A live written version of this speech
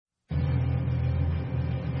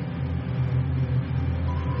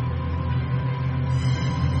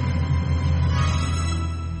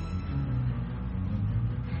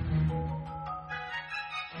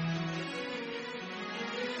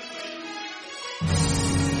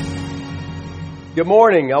Good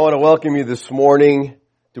morning. I want to welcome you this morning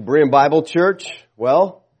to Berean Bible Church.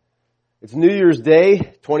 Well, it's New Year's Day,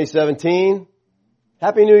 2017.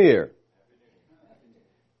 Happy New Year.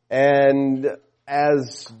 And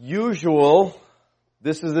as usual,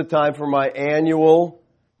 this is the time for my annual,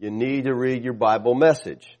 you need to read your Bible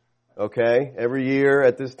message. Okay? Every year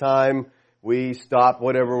at this time, we stop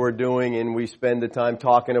whatever we're doing and we spend the time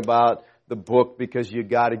talking about the book because you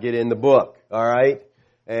got to get in the book. All right?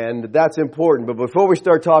 And that's important. But before we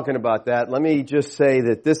start talking about that, let me just say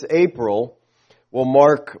that this April will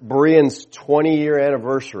mark Berean's 20-year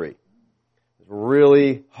anniversary. It's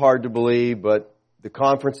really hard to believe, but the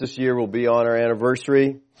conference this year will be on our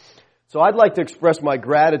anniversary. So I'd like to express my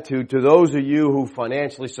gratitude to those of you who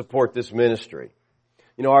financially support this ministry.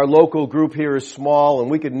 You know, our local group here is small,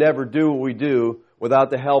 and we could never do what we do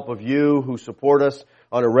without the help of you who support us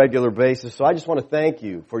on a regular basis. So I just want to thank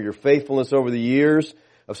you for your faithfulness over the years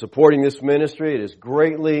of supporting this ministry. It is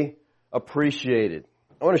greatly appreciated.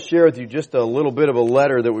 I want to share with you just a little bit of a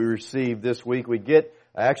letter that we received this week. I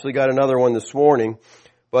actually got another one this morning,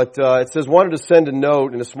 but it says, wanted to send a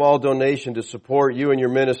note and a small donation to support you and your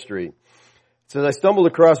ministry. It says, I stumbled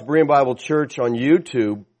across Berean Bible Church on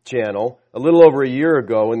YouTube channel a little over a year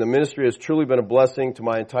ago, and the ministry has truly been a blessing to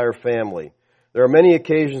my entire family. There are many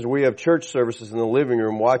occasions where we have church services in the living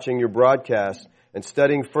room watching your broadcast and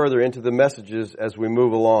studying further into the messages as we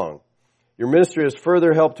move along. Your ministry has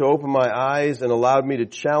further helped to open my eyes and allowed me to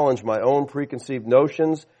challenge my own preconceived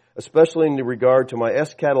notions, especially in regard to my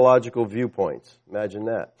eschatological viewpoints. Imagine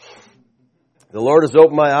that. The Lord has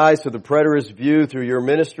opened my eyes to the preterist view through your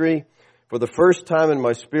ministry. For the first time in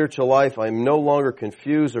my spiritual life, I am no longer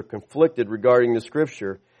confused or conflicted regarding the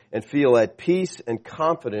Scripture and feel at peace and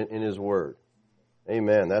confident in His Word.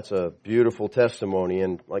 Amen. That's a beautiful testimony.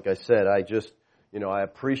 And like I said, I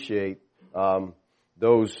appreciate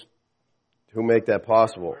those who make that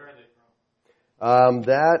possible. Where are they from?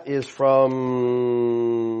 That is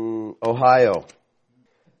from Ohio.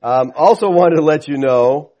 Also wanted to let you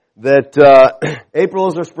know that April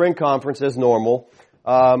is our spring conference as normal.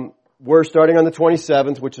 We're starting on the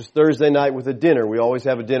 27th, which is Thursday night with a dinner. We always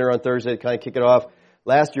have a dinner on Thursday to kind of kick it off.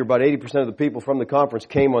 Last year, about 80% of the people from the conference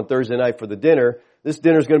came on Thursday night for the dinner. This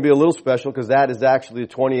dinner is going to be a little special because that is actually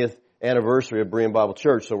the 20th anniversary of Berean Bible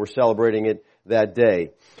Church, so we're celebrating it that day.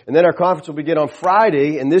 And then our conference will begin on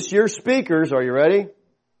Friday, and this year's speakers, are you ready?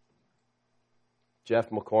 Jeff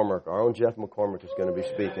McCormick, our own Jeff McCormick is going to be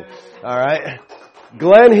speaking. All right.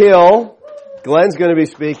 Glenn Hill, Glenn's going to be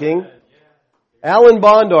speaking. Alan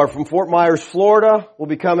Bondar from Fort Myers, Florida will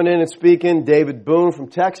be coming in and speaking. David Boone from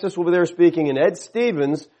Texas will be there speaking, and Ed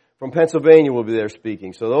Stevens from Pennsylvania will be there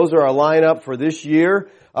speaking. So those are our lineup for this year.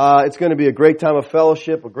 It's going to be a great time of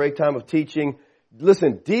fellowship, a great time of teaching.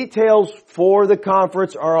 Listen, details for the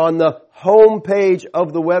conference are on the home page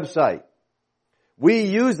of the website. We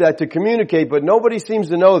use that to communicate, but nobody seems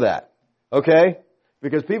to know that. Okay?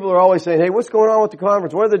 Because people are always saying, hey, what's going on with the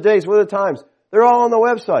conference? What are the dates? What are the times? They're all on the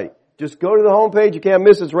website. Just go to the home page. You can't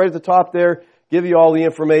miss it. It's right at the top there. Give you all the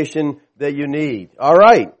information that you need. All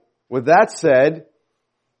right. With that said,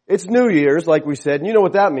 it's New Year's, like we said, and you know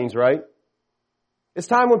what that means, right? It's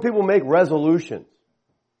time when people make resolutions.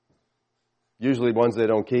 Usually ones they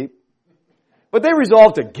don't keep. But they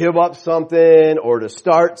resolve to give up something or to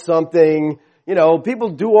start something. You know, people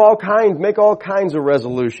make all kinds of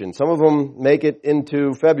resolutions. Some of them make it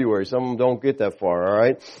into February. Some of them don't get that far, all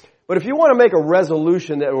right? But if you want to make a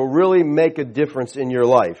resolution that will really make a difference in your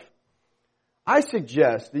life, I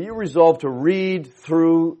suggest that you resolve to read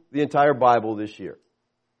through the entire Bible this year.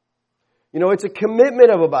 You know, it's a commitment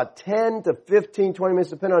of about 10 to 15, 20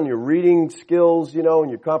 minutes, depending on your reading skills, and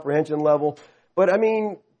your comprehension level. But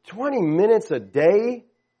 20 minutes a day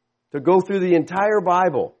to go through the entire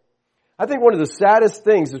Bible. I think one of the saddest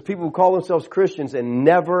things is people who call themselves Christians and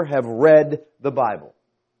never have read the Bible.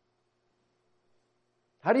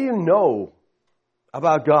 How do you know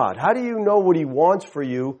about God? How do you know what He wants for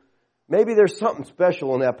you? Maybe there's something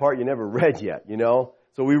special in that part you never read yet,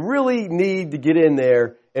 So we really need to get in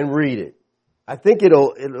there and read it. I think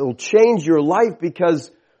it'll change your life because,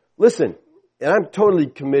 listen, and I'm totally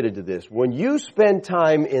committed to this. When you spend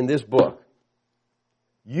time in this book,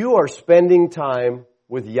 you are spending time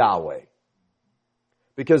with Yahweh.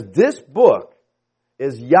 Because this book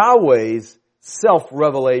is Yahweh's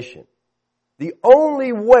self-revelation. The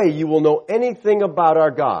only way you will know anything about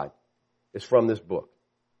our God is from this book.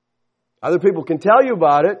 Other people can tell you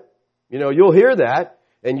about it. You'll hear that.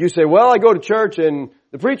 And you say, well, I go to church and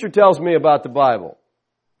the preacher tells me about the Bible.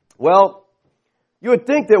 Well, you would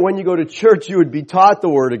think that when you go to church you would be taught the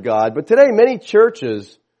Word of God. But today many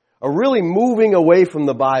churches are really moving away from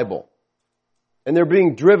the Bible. And they're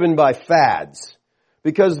being driven by fads.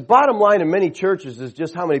 Because bottom line in many churches is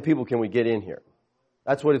just how many people can we get in here.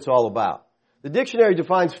 That's what it's all about. The dictionary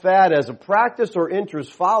defines fad as a practice or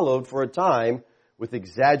interest followed for a time with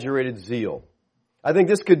exaggerated zeal. I think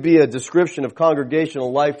this could be a description of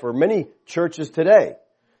congregational life for many churches today.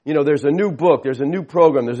 You know, there's a new book, there's a new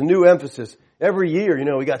program, there's a new emphasis. Every year, you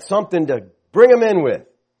know, we got something to bring them in with.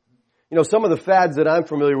 You know, some of the fads that I'm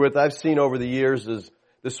familiar with, I've seen over the years is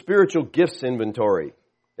the spiritual gifts inventory.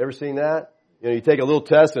 Ever seen that? You know, you take a little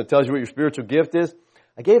test and it tells you what your spiritual gift is.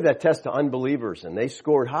 I gave that test to unbelievers and they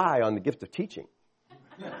scored high on the gift of teaching.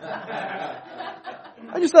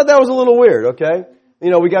 I just thought that was a little weird, okay? You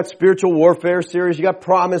know, we got spiritual warfare series, you got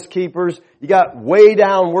promise keepers, you got way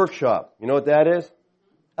down workshop. You know what that is?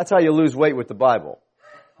 That's how you lose weight with the Bible.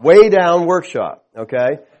 Way down workshop,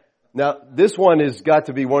 okay? Now, this one has got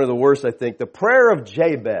to be one of the worst, I think. The prayer of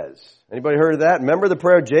Jabez. Anybody heard of that? Remember the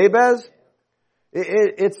prayer of Jabez?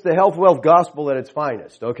 It's the health, wealth gospel at its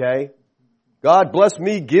finest, okay? God bless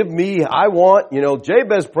me, give me, I want. You know,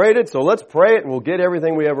 Jabez prayed it, so let's pray it and we'll get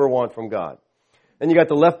everything we ever want from God. And you got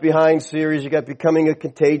the Left Behind series, you got Becoming a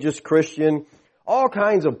Contagious Christian, all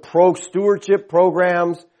kinds of stewardship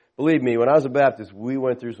programs. Believe me, when I was a Baptist, we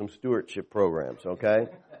went through some stewardship programs, okay?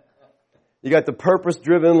 You got the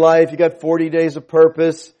purpose-driven life, you got 40 days of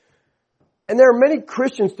purpose. And there are many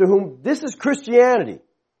Christians to whom this is Christianity.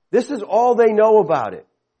 This is all they know about it.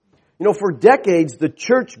 You know, for decades, the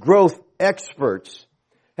church growth experts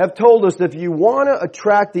have told us that if you want to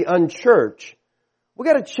attract the unchurched, we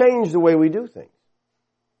got to change the way we do things.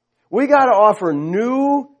 We got to offer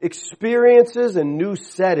new experiences and new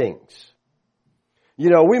settings. You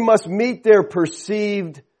know, we must meet their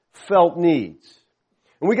perceived felt needs.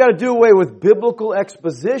 And we got to do away with biblical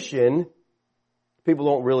exposition. People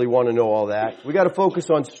don't really want to know all that. We got to focus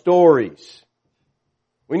on stories.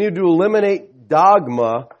 We need to eliminate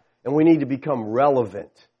dogma and we need to become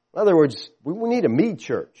relevant. In other words, we need a me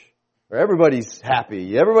church where everybody's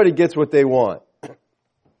happy. Everybody gets what they want.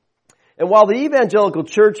 And while the evangelical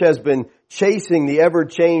church has been chasing the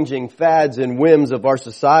ever-changing fads and whims of our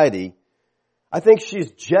society, I think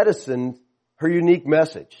she's jettisoned her unique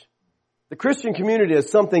message. The Christian community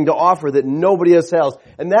has something to offer that nobody else has,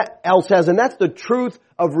 and that's the truth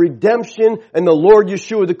of redemption and the Lord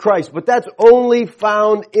Yeshua the Christ. But that's only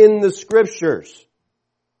found in the Scriptures.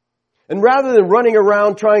 And rather than running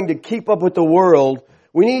around trying to keep up with the world,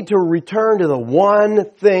 we need to return to the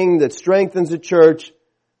one thing that strengthens the church,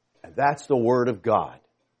 and that's the Word of God.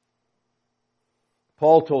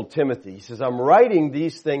 Paul told Timothy, he says, I'm writing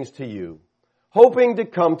these things to you, hoping to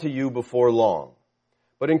come to you before long.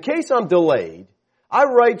 But in case I'm delayed, I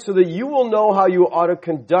write so that you will know how you ought to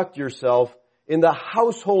conduct yourself in the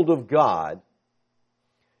household of God,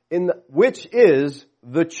 which is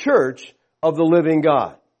the church of the living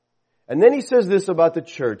God. And then he says this about the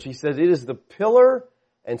church. He says it is the pillar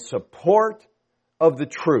and support of the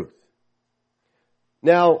truth.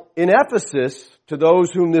 Now, in Ephesus, to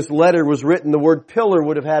those whom this letter was written, the word pillar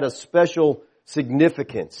would have had a special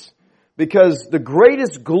significance. Because the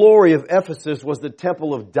greatest glory of Ephesus was the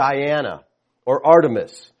temple of Diana, or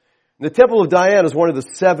Artemis. And the temple of Diana is one of the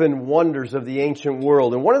 7 wonders of the ancient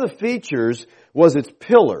world. And one of the features was its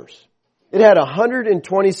pillars. It had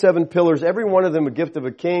 127 pillars, every one of them a gift of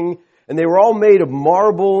a king. And they were all made of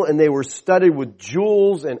marble, and they were studded with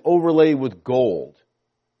jewels and overlaid with gold.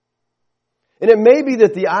 And it may be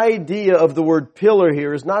that the idea of the word pillar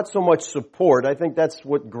here is not so much support. I think that's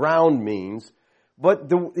what ground means. But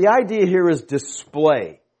the idea here is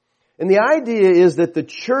display. And the idea is that the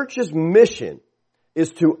church's mission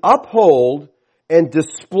is to uphold and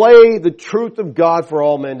display the truth of God for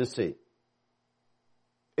all men to see.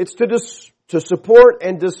 It's to support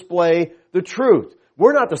and display the truth.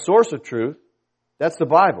 We're not the source of truth. That's the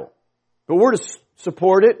Bible. But we're to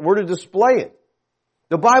support it. We're to display it.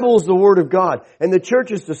 The Bible is the Word of God. And the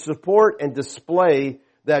church is to support and display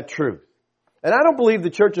that truth. And I don't believe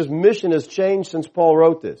the church's mission has changed since Paul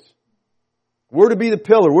wrote this. We're to be the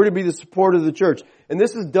pillar. We're to be the support of the church. And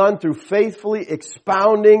this is done through faithfully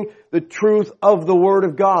expounding the truth of the Word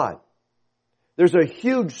of God. There's a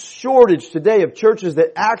huge shortage today of churches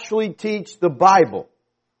that actually teach the Bible.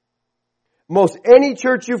 Most any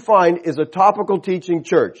church you find is a topical teaching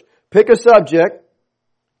church. Pick a subject,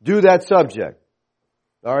 do that subject.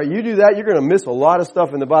 All right, you do that, you're going to miss a lot of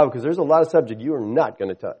stuff in the Bible because there's a lot of subject you are not going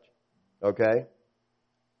to touch. Okay?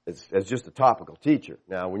 It's just a topical teacher.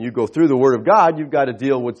 Now, when you go through the Word of God, you've got to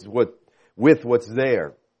deal with what's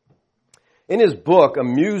there. In his book,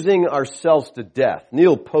 Amusing Ourselves to Death,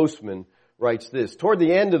 Neil Postman writes this. Toward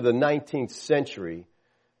the end of the 19th century,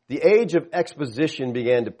 the age of exposition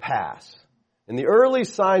began to pass. and the early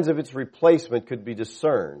signs of its replacement could be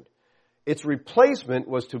discerned. Its replacement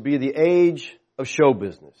was to be the age of show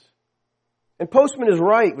business. And Postman is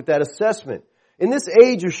right with that assessment. In this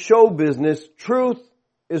age of show business, truth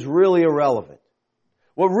is really irrelevant.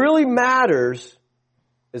 What really matters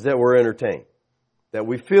is that we're entertained, that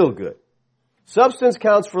we feel good. Substance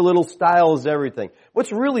counts for little, style is everything.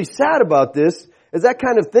 What's really sad about this is that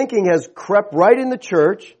kind of thinking has crept right in the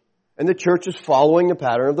church, and the church is following the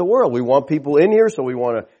pattern of the world. We want people in here, so we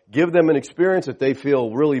want to give them an experience that they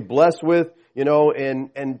feel really blessed with,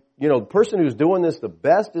 and the person who's doing this the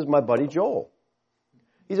best is my buddy Joel.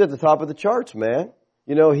 He's at the top of the charts, man.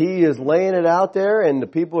 He is laying it out there, and the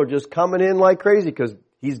people are just coming in like crazy because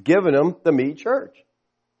he's giving them the Me Church.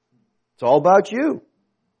 It's all about you.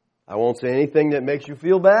 I won't say anything that makes you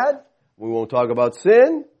feel bad. We won't talk about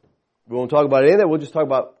sin. We won't talk about any of that. We'll just talk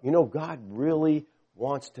about, God really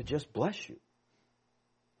wants to just bless you.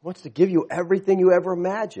 He wants to give you everything you ever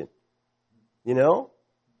imagined.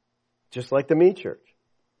 Just like the Me Church.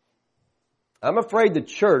 I'm afraid the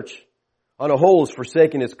church on a whole is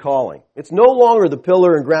forsaking its calling. It's no longer the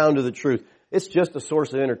pillar and ground of the truth. It's just a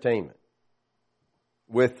source of entertainment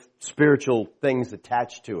with spiritual things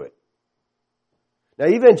attached to it. Now,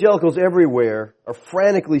 evangelicals everywhere are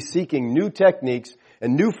frantically seeking new techniques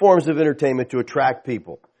and new forms of entertainment to attract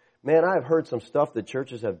people. Man, I've heard some stuff that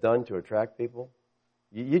churches have done to attract people.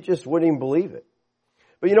 You just wouldn't even believe it.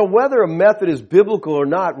 But whether a method is biblical or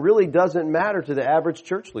not really doesn't matter to the average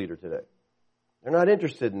church leader today. They're not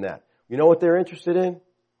interested in that. You know what they're interested in?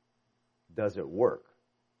 Does it work?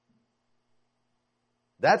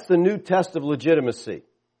 That's the new test of legitimacy.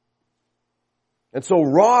 And so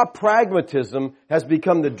raw pragmatism has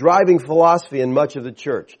become the driving philosophy in much of the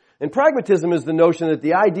church. And pragmatism is the notion that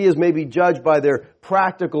the ideas may be judged by their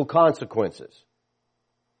practical consequences.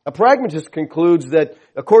 A pragmatist concludes that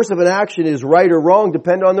a course of an action is right or wrong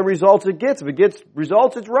depending on the results it gets. If it gets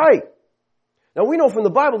results, it's right. Now we know from the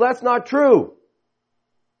Bible that's not true.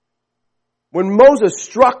 When Moses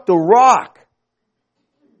struck the rock,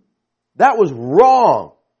 that was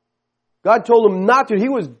wrong. God told him not to. He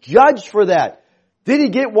was judged for that. Did he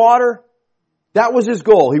get water? That was his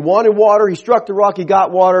goal. He wanted water. He struck the rock. He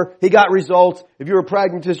got water. He got results. If you're a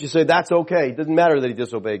pragmatist, you say, that's okay. It doesn't matter that he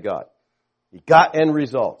disobeyed God. He got end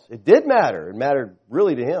results. It did matter. It mattered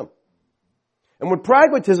really to him. And when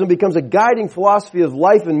pragmatism becomes a guiding philosophy of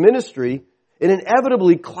life and ministry, it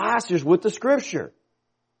inevitably clashes with the Scripture.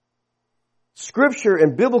 Scripture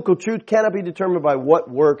and biblical truth cannot be determined by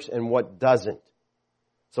what works and what doesn't.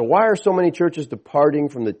 So why are so many churches departing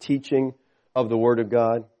from the teaching of the Word of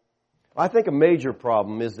God? I think a major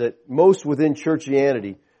problem is that most within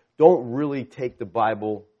churchianity don't really take the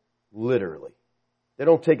Bible literally. They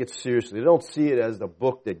don't take it seriously. They don't see it as the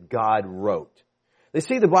book that God wrote. They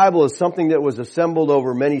see the Bible as something that was assembled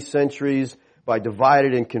over many centuries by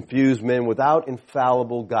divided and confused men without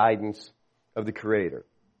infallible guidance of the Creator.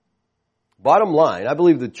 Bottom line, I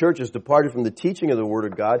believe the church has departed from the teaching of the Word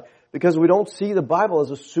of God because we don't see the Bible as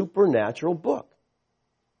a supernatural book.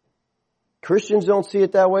 Christians don't see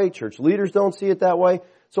it that way. Church leaders don't see it that way.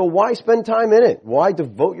 So why spend time in it? Why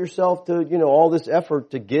devote yourself to, all this effort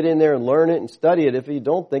to get in there and learn it and study it if you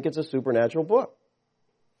don't think it's a supernatural book?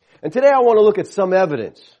 And today I want to look at some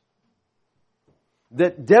evidence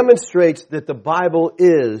that demonstrates that the Bible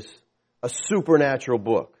is a supernatural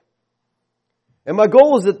book. And my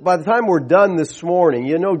goal is that by the time we're done this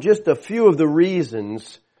morning, just a few of the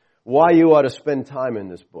reasons why you ought to spend time in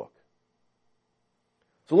this book.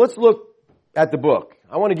 So let's look at the book.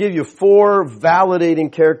 I want to give you 4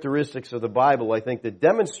 validating characteristics of the Bible, I think, that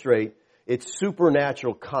demonstrate its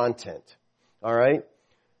supernatural content. All right?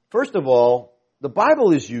 First of all, the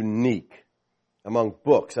Bible is unique among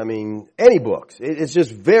books. I mean, any books. It's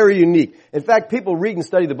just very unique. In fact, people read and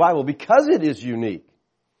study the Bible because it is unique.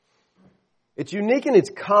 It's unique in its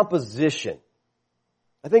composition.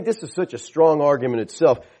 I think this is such a strong argument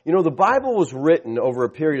itself. The Bible was written over a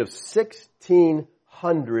period of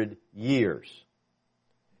 1,600 years.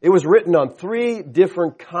 It was written on 3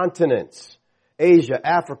 different continents: Asia,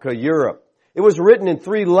 Africa, Europe. It was written in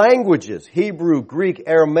 3 languages: Hebrew, Greek,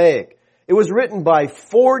 Aramaic. It was written by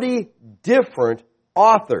 40 different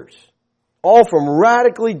authors, all from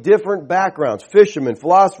radically different backgrounds: fishermen,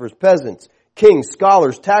 philosophers, peasants, kings,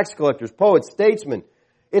 scholars, tax collectors, poets, statesmen.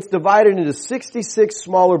 It's divided into 66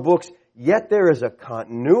 smaller books, yet there is a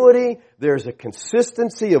continuity, there's a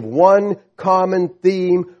consistency of one common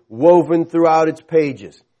theme woven throughout its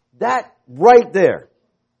pages. That right there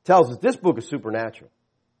tells us this book is supernatural.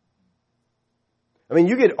 I mean,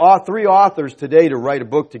 you get 3 authors today to write a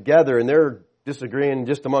book together, and they're disagreeing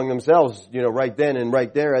just among themselves, right then and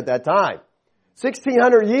right there at that time.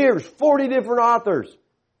 1,600 years, 40 different authors,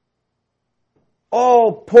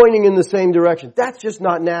 all pointing in the same direction. That's just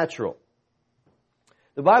not natural.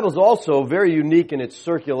 The Bible is also very unique in its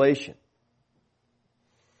circulation.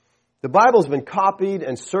 The Bible's been copied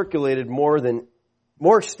and circulated more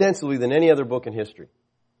extensively than any other book in history.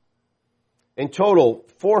 In total,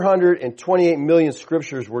 428 million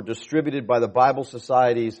scriptures were distributed by the Bible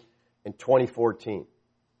societies in 2014.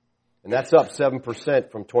 And that's up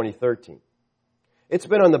 7% from 2013. It's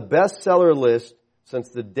been on the bestseller list since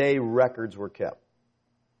the day records were kept.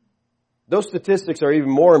 Those statistics are even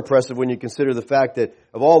more impressive when you consider the fact that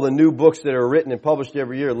of all the new books that are written and published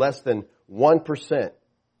every year, less than 1%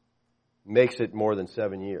 makes it more than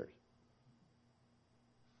 7 years.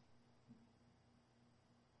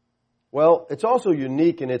 Well, it's also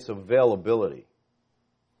unique in its availability.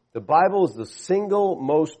 The Bible is the single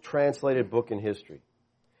most translated book in history.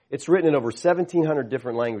 It's written in over 1,700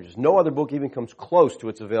 different languages. No other book even comes close to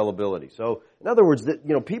its availability. So, in other words,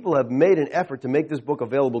 people have made an effort to make this book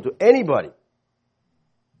available to anybody.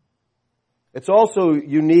 It's also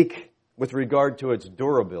unique with regard to its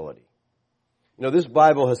durability. This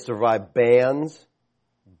Bible has survived bans,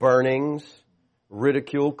 burnings,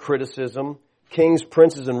 ridicule, criticism. Kings,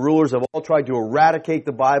 princes, and rulers have all tried to eradicate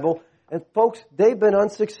the Bible. And folks, they've been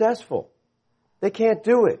unsuccessful. They can't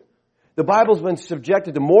do it. The Bible's been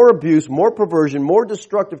subjected to more abuse, more perversion, more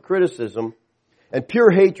destructive criticism, and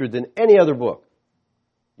pure hatred than any other book.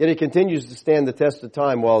 Yet it continues to stand the test of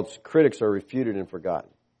time while its critics are refuted and forgotten.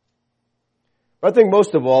 But I think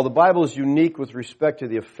most of all, the Bible is unique with respect to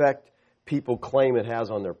the effect people claim it has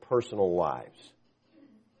on their personal lives.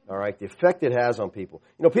 All right, the effect it has on people.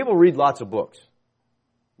 People read lots of books,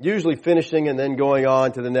 usually finishing and then going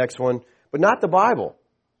on to the next one, but not the Bible.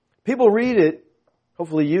 People read it,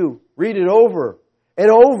 hopefully you, read it over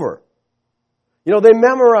and over. They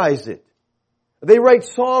memorize it. They write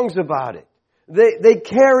songs about it. They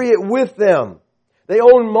carry it with them. They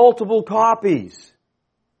own multiple copies.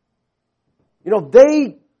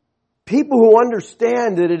 People who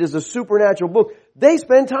understand that it is a supernatural book, they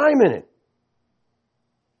spend time in it.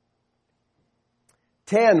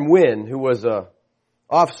 Tan Nguyen, who was an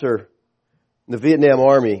officer in the Vietnam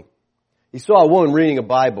Army, he saw a woman reading a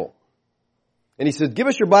Bible. And he said, "Give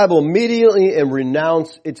us your Bible immediately and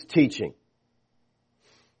renounce its teaching."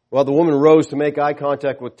 Well, the woman rose to make eye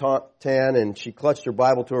contact with Tan, and she clutched her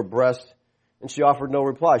Bible to her breast, and she offered no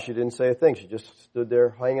reply. She didn't say a thing. She just stood there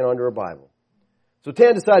hanging onto her Bible. So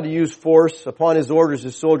Tan decided to use force. Upon his orders,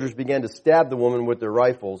 his soldiers began to stab the woman with their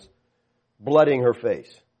rifles, blooding her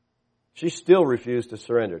face. She still refused to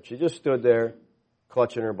surrender. She just stood there,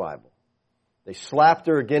 clutching her Bible. They slapped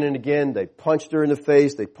her again and again. They punched her in the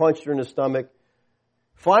face. They punched her in the stomach.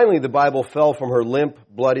 Finally, the Bible fell from her limp,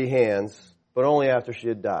 bloody hands, but only after she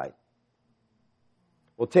had died.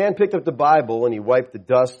 Well, Tan picked up the Bible and he wiped the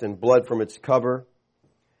dust and blood from its cover.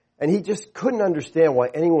 And he just couldn't understand why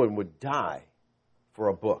anyone would die for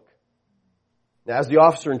a book. Now, as the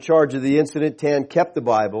officer in charge of the incident, Tan kept the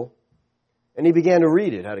Bible and he began to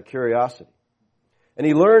read it out of curiosity. And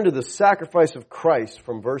he learned of the sacrifice of Christ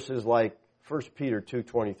from verses like 1 Peter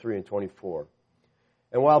 2:23 and 24.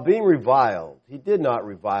 And while being reviled, he did not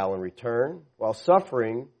revile in return. While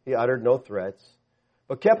suffering, he uttered no threats,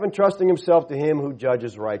 but kept entrusting himself to him who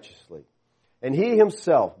judges righteously. And he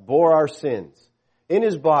himself bore our sins in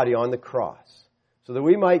his body on the cross, so that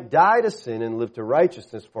we might die to sin and live to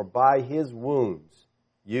righteousness, for by his wounds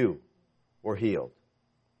you were healed.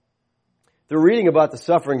 Through reading about the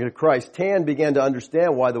suffering of Christ, Tan began to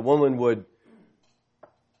understand why the woman would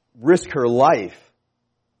risk her life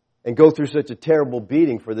and go through such a terrible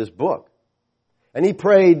beating for this book. And he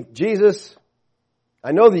prayed, "Jesus,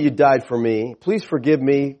 I know that you died for me. Please forgive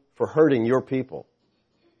me for hurting your people.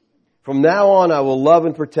 From now on, I will love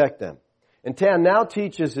and protect them." And Tan now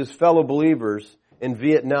teaches his fellow believers in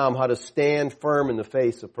Vietnam how to stand firm in the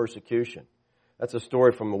face of persecution. That's a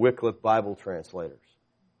story from the Wycliffe Bible translators.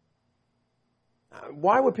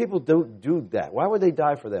 Why would people do that? Why would they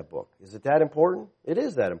die for that book? Is it that important? It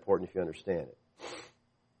is that important if you understand it.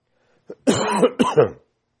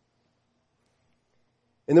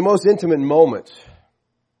 In the most intimate moments,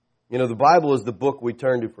 the Bible is the book we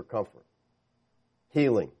turn to for comfort,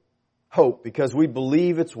 healing, hope, because we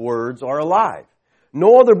believe its words are alive.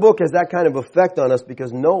 No other book has that kind of effect on us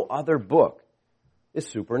because no other book is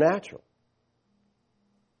supernatural.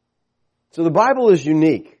 So the Bible is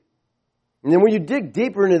unique. And then when you dig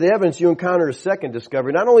deeper into the evidence, you encounter a second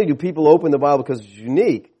discovery. Not only do people open the Bible because it's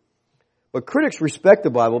unique, but critics respect the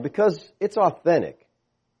Bible because it's authentic.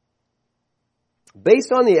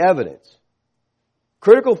 Based on the evidence,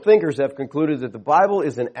 Critical thinkers have concluded that the Bible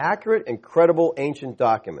is an accurate and credible ancient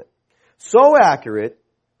document. So accurate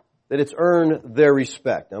that it's earned their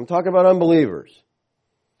respect. Now, I'm talking about unbelievers.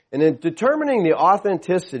 And in determining the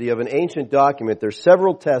authenticity of an ancient document, there are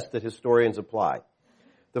several tests that historians apply.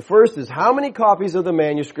 The first is how many copies of the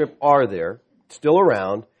manuscript are there still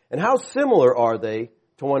around, and how similar are they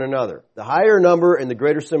to one another? The higher number and the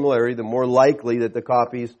greater similarity, the more likely that the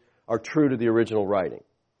copies are true to the original writing.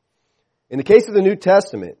 In the case of the New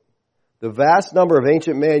Testament, the vast number of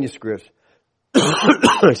ancient manuscripts,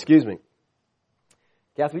 excuse me.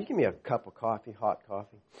 Kathy, will you give me a cup of coffee, hot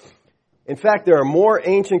coffee? In fact, there are more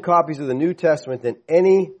ancient copies of the New Testament than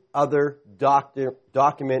any other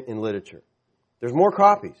document in literature. There's more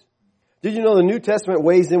copies. Did you know the New Testament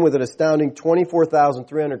weighs in with an astounding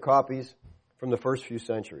 24,300 copies from the first few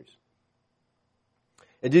centuries?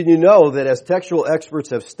 And did you know that as textual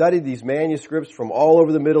experts have studied these manuscripts from all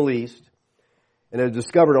over the Middle East and have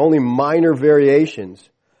discovered only minor variations,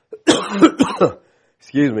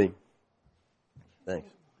 excuse me. Thanks.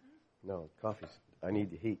 No, coffee's, I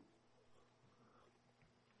need the heat.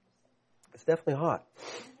 It's definitely hot.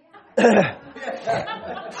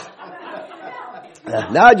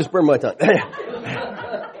 Now I just burned my tongue.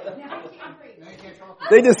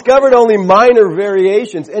 They discovered only minor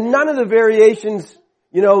variations, and none of the variations,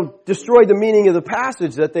 destroyed the meaning of the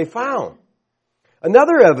passage that they found.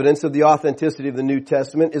 Another evidence of the authenticity of the New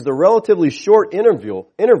Testament is the relatively short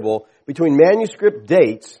interval between manuscript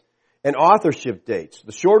dates and authorship dates.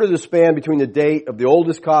 The shorter the span between the date of the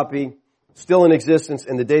oldest copy still in existence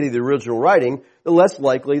and the date of the original writing, the less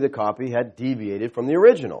likely the copy had deviated from the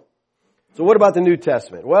original. So what about the New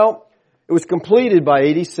Testament? Well, it was completed by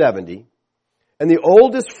AD 70, and the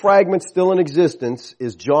oldest fragment still in existence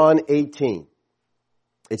is John 18.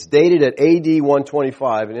 It's dated at AD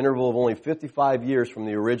 125, an interval of only 55 years from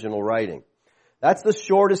the original writing. That's the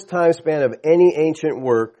shortest time span of any ancient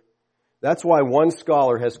work. That's why one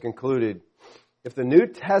scholar has concluded, if the New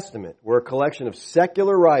Testament were a collection of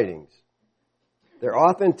secular writings, their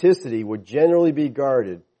authenticity would generally be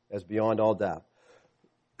regarded as beyond all doubt.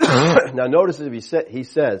 Now notice that he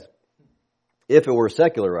says, if it were a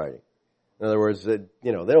secular writing. In other words, that,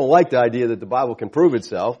 they don't like the idea that the Bible can prove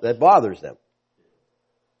itself. That bothers them.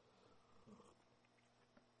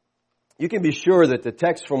 You can be sure that the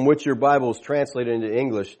text from which your Bible is translated into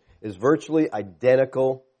English is virtually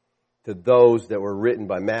identical to those that were written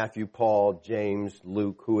by Matthew, Paul, James,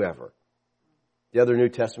 Luke, whoever. The other New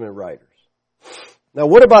Testament writers. Now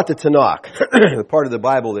what about the Tanakh, the part of the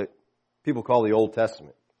Bible that people call the Old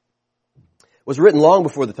Testament? It was written long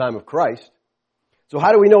before the time of Christ. So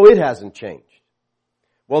how do we know it hasn't changed?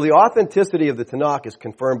 Well, the authenticity of the Tanakh is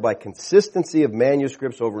confirmed by consistency of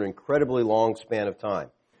manuscripts over an incredibly long span of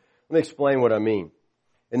time. Let me explain what I mean.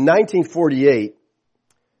 In 1948,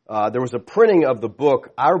 there was a printing of the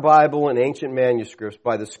book, Our Bible and Ancient Manuscripts,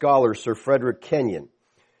 by the scholar Sir Frederick Kenyon.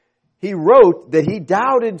 He wrote that he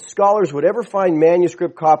doubted scholars would ever find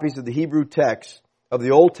manuscript copies of the Hebrew text of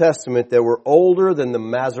the Old Testament that were older than the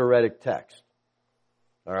Masoretic text.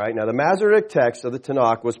 All right, now the Masoretic text of the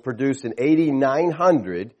Tanakh was produced in AD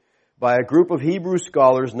 900 by a group of Hebrew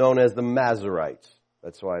scholars known as the Masoretes.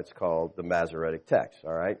 That's why it's called the Masoretic text,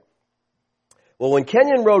 all right? Well, when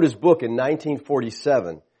Kenyon wrote his book in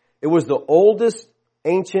 1947, it was the oldest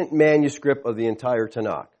ancient manuscript of the entire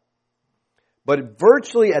Tanakh. But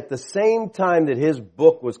virtually at the same time that his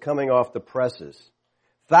book was coming off the presses,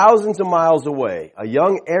 thousands of miles away, a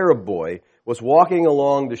young Arab boy was walking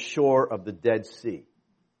along the shore of the Dead Sea.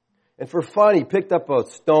 And for fun, he picked up a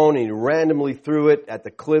stone and he randomly threw it at the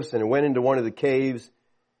cliffs and went into one of the caves.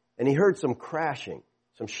 And he heard some crashing,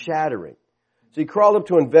 some shattering. So he crawled up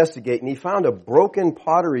to investigate and he found a broken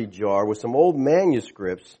pottery jar with some old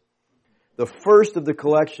manuscripts, the first of the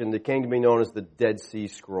collection that came to be known as the Dead Sea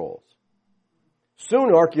Scrolls.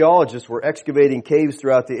 Soon archaeologists were excavating caves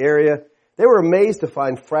throughout the area. They were amazed to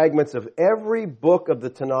find fragments of every book of the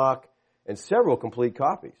Tanakh and several complete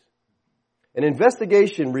copies. An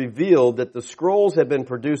investigation revealed that the scrolls had been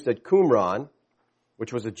produced at Qumran,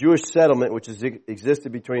 which was a Jewish settlement which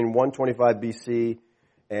existed between 125 BC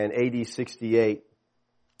and AD 68.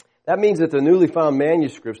 That means that the newly found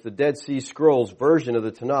manuscripts, the Dead Sea Scrolls version of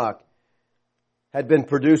the Tanakh, had been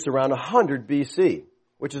produced around 100 BC,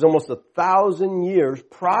 which is almost 1,000 years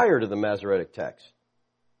prior to the Masoretic text.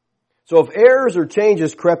 So if errors or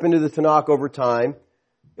changes crept into the Tanakh over time,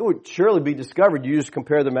 it would surely be discovered. You just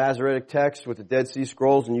compare the Masoretic text with the Dead Sea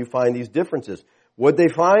Scrolls and you find these differences. What'd they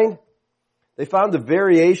find? They found the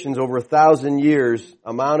variations over 1,000 years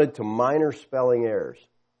amounted to minor spelling errors.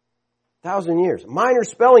 1,000 years. Minor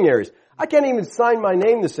spelling errors. I can't even sign my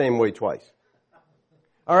name the same way twice.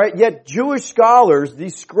 All right, yet Jewish scholars,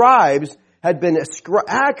 these scribes, had been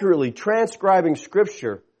accurately transcribing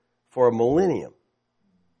Scripture for a millennium.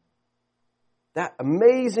 That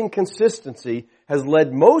amazing consistency has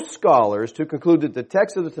led most scholars to conclude that the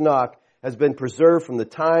text of the Tanakh has been preserved from the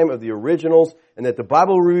time of the originals and that the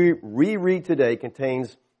Bible we read today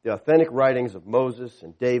contains the authentic writings of Moses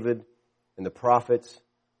and David and the prophets.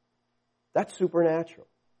 That's supernatural.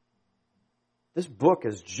 This book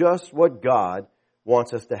is just what God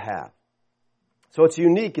wants us to have. So it's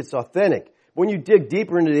unique, it's authentic. When you dig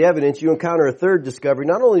deeper into the evidence, you encounter a third discovery.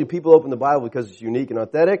 Not only do people open the Bible because it's unique and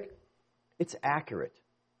authentic, it's accurate.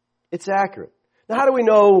 It's accurate. Now, how do we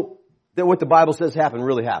know that what the Bible says happened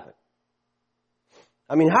really happened?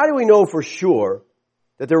 I mean, how do we know for sure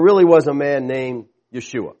that there really was a man named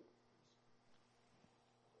Yeshua?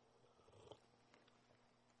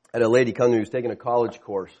 I had a lady come to me who was taking a college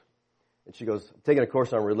course. And she goes, I'm taking a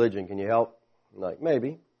course on religion. Can you help? I'm like,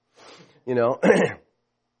 maybe. You know,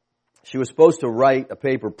 she was supposed to write a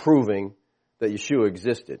paper proving that Yeshua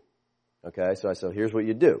existed. Okay, so I said, here's what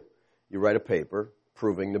you do. You write a paper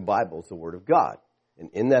proving the Bible is the Word of God.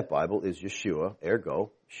 And in that Bible is Yeshua,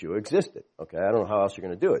 ergo, Yeshua existed. Okay, I don't know how else you're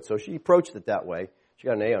going to do it. So she approached it that way. She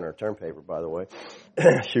got an A on her term paper, by the way.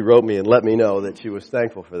 She wrote me and let me know that she was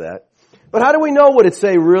thankful for that. But how do we know what it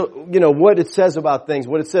what it says about things?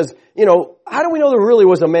 What it says, how do we know there really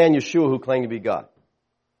was a man, Yeshua, who claimed to be God?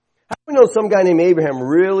 How do we know some guy named Abraham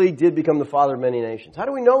really did become the father of many nations? How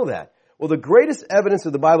do we know that? Well, the greatest evidence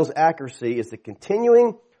of the Bible's accuracy is the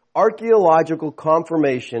continuing archaeological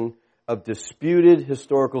confirmation of disputed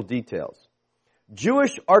historical details.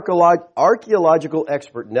 Jewish archaeological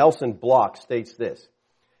expert Nelson Block states this: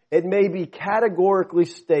 it may be categorically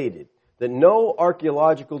stated that no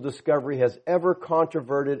archaeological discovery has ever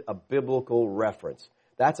controverted a biblical reference.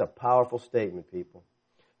 That's a powerful statement, people.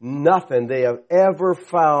 Nothing they have ever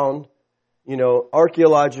found,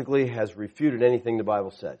 archaeologically has refuted anything the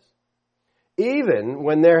Bible says. Even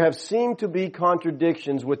when there have seemed to be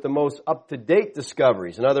contradictions with the most up-to-date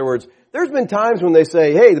discoveries. In other words, there's been times when they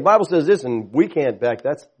say, hey, the Bible says this and we can't back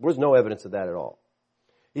that. There's no evidence of that at all.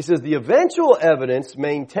 He says the eventual evidence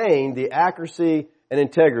maintained the accuracy and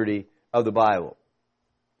integrity of the Bible.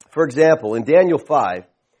 For example, in Daniel 5,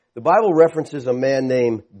 the Bible references a man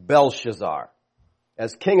named Belshazzar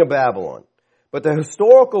as king of Babylon. But the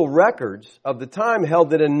historical records of the time held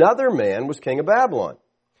that another man was king of Babylon.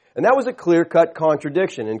 And that was a clear-cut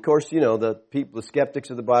contradiction. And of course, the skeptics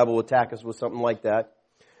of the Bible will attack us with something like that.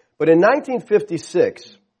 But in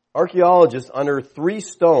 1956, archaeologists unearthed 3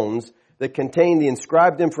 stones that contained the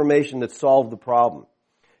inscribed information that solved the problem.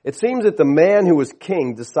 It seems that the man who was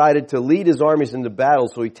king decided to lead his armies into battle,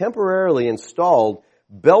 so he temporarily installed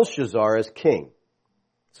Belshazzar as king.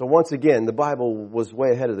 So once again, the Bible was way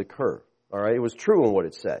ahead of the curve. All right, it was true in what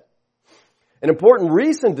it said. An important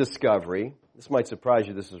recent discovery, this might surprise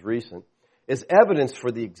you, this is recent, is evidence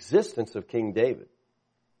for the existence of King David.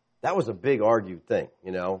 That was a big argued thing,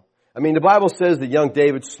 I mean, the Bible says that young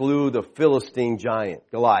David slew the Philistine giant,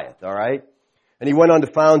 Goliath, all right? And he went on to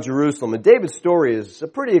found Jerusalem. And David's story is a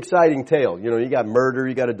pretty exciting tale. You got murder,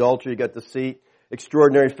 you got adultery, you got deceit,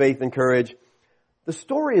 extraordinary faith and courage. The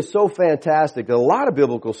story is so fantastic that a lot of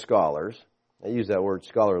biblical scholars, I use that word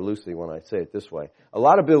scholar loosely when I say it this way, a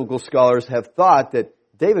lot of biblical scholars have thought that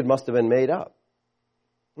David must have been made up.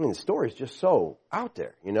 I mean, the story is just so out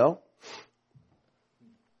there,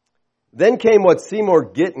 Then came what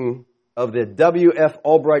Seymour Gittin of the W.F.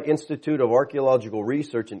 Albright Institute of Archaeological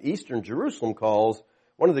Research in Eastern Jerusalem calls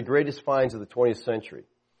one of the greatest finds of the 20th century.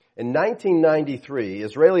 In 1993,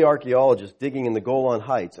 Israeli archaeologists digging in the Golan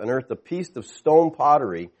Heights unearthed a piece of stone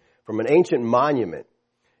pottery from an ancient monument.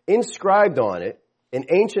 Inscribed on it in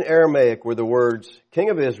ancient Aramaic were the words King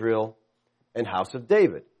of Israel and House of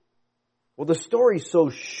David. Well, the story so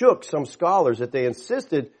shook some scholars that they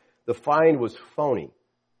insisted the find was phony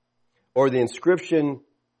or the inscription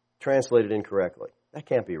translated incorrectly. That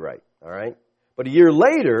can't be right, all right? But a year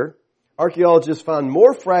later, archaeologists found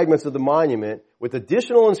more fragments of the monument with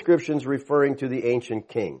additional inscriptions referring to the ancient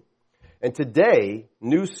king. And today,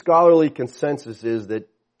 new scholarly consensus is that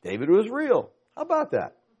David was real. How about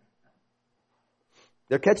that?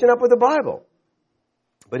 They're catching up with the Bible.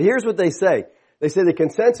 But here's what they say. They say the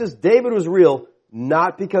consensus, David was real,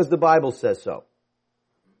 not because the Bible says so.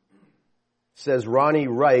 Says Ronnie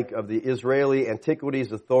Reich of the Israeli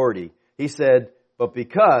Antiquities Authority. He said, but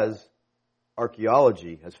because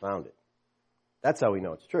archaeology has found it. That's how we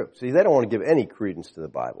know it's true. See, they don't want to give any credence to the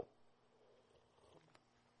Bible.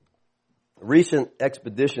 Recent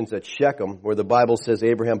expeditions at Shechem, where the Bible says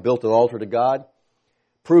Abraham built an altar to God,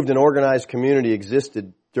 proved an organized community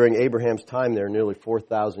existed during Abraham's time there nearly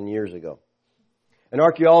 4,000 years ago. An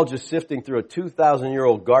archaeologist sifting through a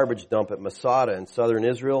 2,000-year-old garbage dump at Masada in southern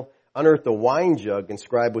Israel unearthed a wine jug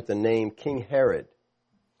inscribed with the name King Herod.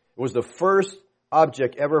 It was the first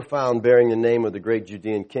object ever found bearing the name of the great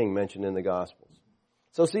Judean king mentioned in the Gospels.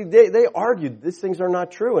 So see, they argued these things are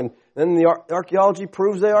not true, and then the archaeology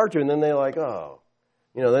proves they are true, and then they're like, oh,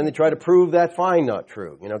 then they try to prove that find not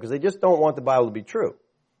true, because they just don't want the Bible to be true.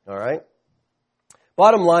 All right?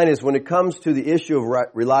 Bottom line is, when it comes to the issue of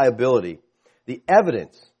reliability, the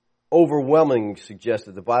evidence overwhelmingly suggests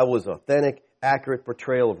that the Bible is an authentic, accurate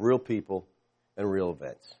portrayal of real people and real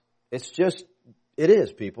events. It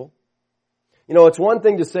is, people. It's one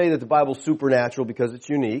thing to say that the Bible's supernatural because it's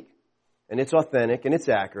unique, and it's authentic, and it's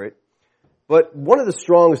accurate. But one of the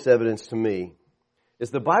strongest evidence to me is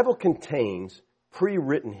the Bible contains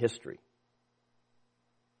pre-written history.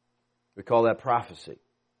 We call that prophecy.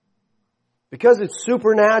 Because it's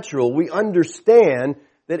supernatural, we understand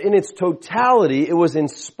that in its totality, it was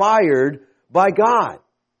inspired by God.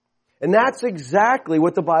 And that's exactly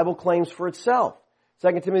what the Bible claims for itself.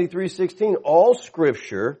 2 Timothy 3:16, all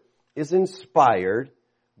Scripture is inspired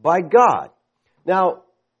by God. Now,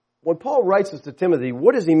 when Paul writes this to Timothy,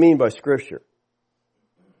 what does he mean by Scripture?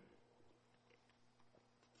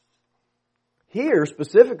 Here,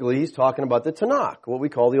 specifically, he's talking about the Tanakh, what we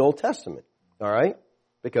call the Old Testament. All right?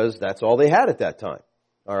 Because that's all they had at that time.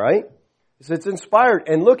 All right? So it's inspired.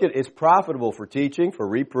 And look, it's profitable for teaching, for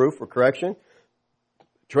reproof, for correction,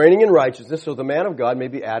 training in righteousness, so the man of God may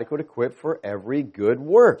be adequate, equipped for every good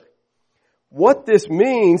work. What this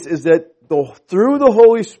means is that through the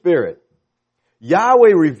Holy Spirit,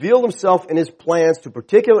 Yahweh revealed himself and his plans to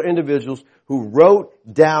particular individuals who wrote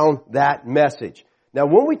down that message. Now,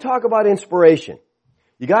 when we talk about inspiration,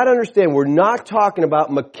 you got to understand we're not talking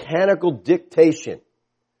about mechanical dictation.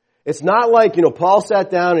 It's not like, Paul sat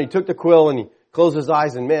down and he took the quill and he closed his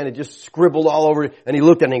eyes and man, it just scribbled all over it and he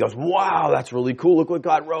looked at it and he goes, wow, that's really cool. Look what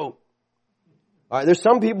God wrote. All right, there's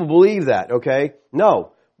some people believe that, okay?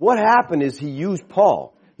 No. What happened is he used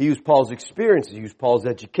Paul. He used Paul's experiences, he used Paul's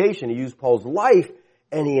education, he used Paul's life,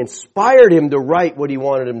 and he inspired him to write what he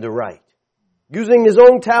wanted him to write. Using his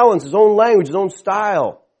own talents, his own language, his own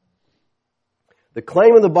style. The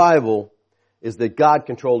claim of the Bible is that God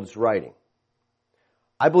controlled its writing.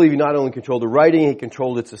 I believe he not only controlled the writing, he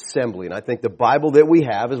controlled its assembly. And I think the Bible that we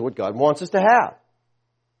have is what God wants us to have.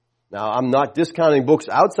 Now, I'm not discounting books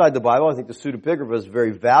outside the Bible. I think the Pseudepigrapha is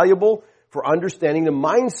very valuable for understanding the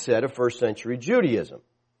mindset of first century Judaism.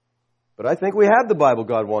 But I think we have the Bible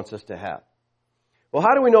God wants us to have. Well,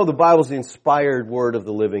 how do we know the Bible's the inspired word of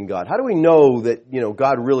the living God? How do we know that,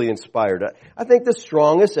 God really inspired it? I think the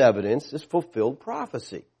strongest evidence is fulfilled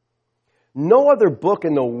prophecy. No other book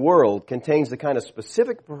in the world contains the kind of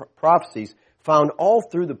specific prophecies found all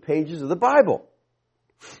through the pages of the Bible.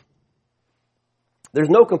 There's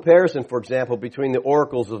no comparison, for example, between the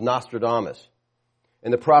oracles of Nostradamus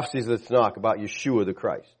and the prophecies of the Tanakh about Yeshua the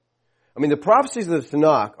Christ. The prophecies of the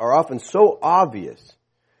Tanakh are often so obvious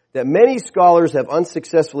that many scholars have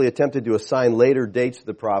unsuccessfully attempted to assign later dates to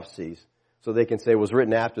the prophecies so they can say it was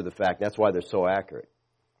written after the fact. That's why they're so accurate.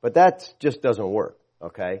 But that just doesn't work,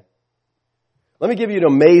 okay? Let me give you an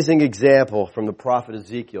amazing example from the prophet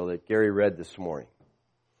Ezekiel that Gary read this morning.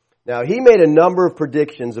 Now, he made a number of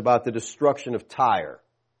predictions about the destruction of Tyre.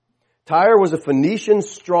 Tyre was a Phoenician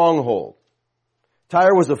stronghold.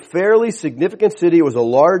 Tyre was a fairly significant city. It was a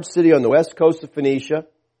large city on the west coast of Phoenicia,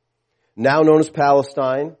 now known as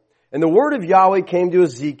Palestine. And the word of Yahweh came to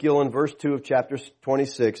Ezekiel in verse 2 of chapter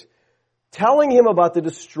 26, telling him about the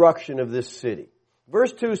destruction of this city.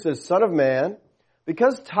 Verse 2 says, Son of man,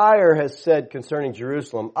 because Tyre has said concerning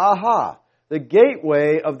Jerusalem, Aha, the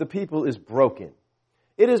gateway of the people is broken.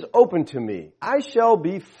 It is open to me. I shall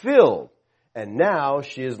be filled. And now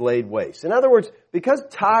she is laid waste. In other words, because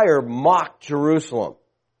Tyre mocked Jerusalem,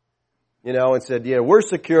 and said, we're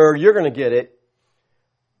secure, you're going to get it.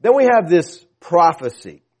 Then we have this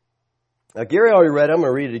prophecy. Now, Gary already read it. I'm going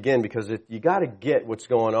to read it again because you got to get what's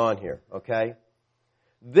going on here, okay?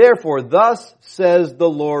 Therefore, thus says the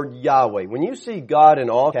Lord Yahweh. When you see God in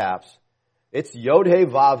all caps, it's Yod-He,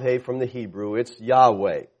 Vav-He from the Hebrew. It's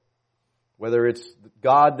Yahweh. Whether it's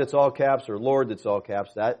God that's all caps or Lord that's all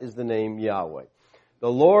caps, that is the name Yahweh. The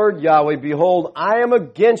Lord Yahweh, behold, I am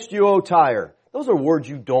against you, O Tyre. Those are words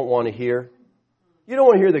you don't want to hear. You don't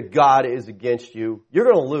want to hear that God is against you. You're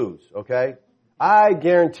going to lose, okay? I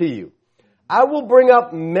guarantee you. I will bring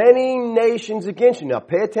up many nations against you. Now,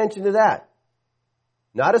 pay attention to that.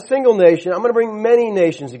 Not a single nation. I'm going to bring many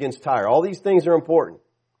nations against Tyre. All these things are important.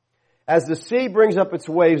 As the sea brings up its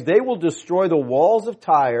waves, they will destroy the walls of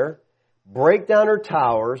Tyre, break down her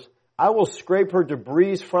towers. I will scrape her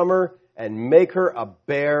debris from her and make her a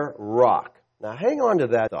bare rock. Now hang on to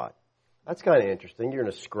that thought. That's kind of interesting. You're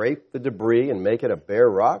going to scrape the debris and make it a bare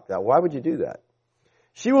rock? Now why would you do that?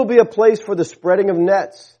 She will be a place for the spreading of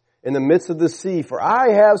nets in the midst of the sea, for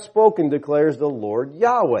I have spoken, declares the Lord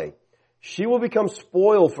Yahweh. She will become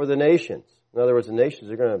spoil for the nations. In other words, the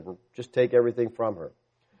nations are going to just take everything from her.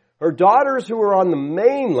 Her daughters who are on the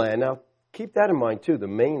mainland, now keep that in mind too, the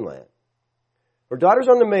mainland. Her daughters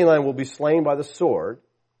on the mainland will be slain by the sword.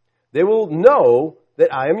 They will know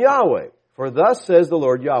that I am Yahweh. For thus says the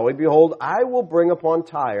Lord Yahweh, behold, I will bring upon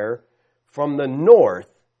Tyre from the north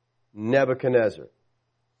Nebuchadnezzar.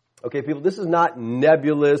 Okay, people, this is not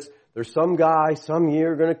nebulous. There's some guy, some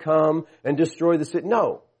year going to come and destroy the city.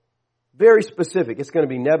 No. Very specific. It's going to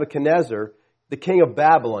be Nebuchadnezzar, the king of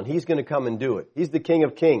Babylon. He's going to come and do it. He's the king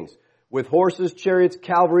of kings with horses, chariots,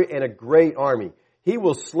 cavalry, and a great army. He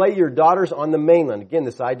will slay your daughters on the mainland. Again,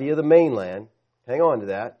 this idea of the mainland. Hang on to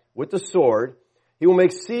that. With the sword. He will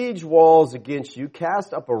make siege walls against you,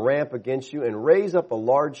 cast up a ramp against you, and raise up a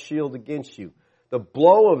large shield against you. The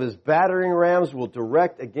blow of his battering rams will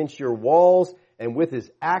direct against your walls, and with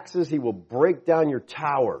his axes he will break down your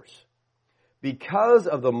towers. Because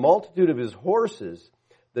of the multitude of his horses,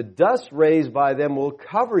 the dust raised by them will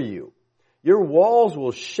cover you. Your walls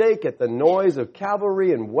will shake at the noise of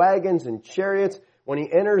cavalry and wagons and chariots when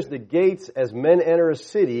he enters the gates as men enter a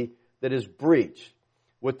city that is breached.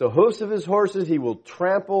 With the hoofs of his horses, he will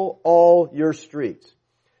trample all your streets.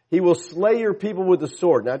 He will slay your people with the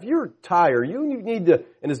sword. Now, if you're tired, you need to,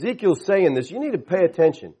 and Ezekiel's saying this, you need to pay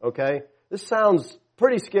attention, okay? This sounds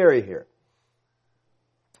pretty scary here.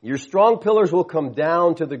 Your strong pillars will come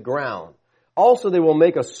down to the ground. Also, they will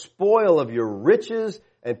make a spoil of your riches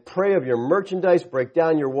and prey of your merchandise, break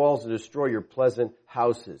down your walls and destroy your pleasant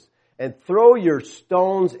houses, and throw your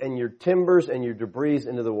stones and your timbers and your debris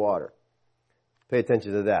into the water. Pay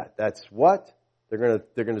attention to that. That's what? They're going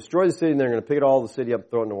to destroy the city and they're going to pick all the city up and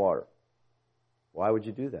throw it in the water. Why would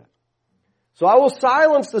you do that? So I will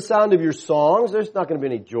silence the sound of your songs. There's not going to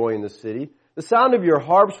be any joy in the city. The sound of your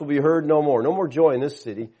harps will be heard no more. No more joy in this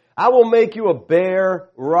city. I will make you a bare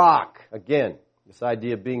rock. Again, this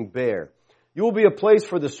idea of being bare. You will be a place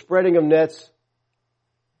for the spreading of nets.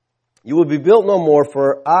 You will be built no more,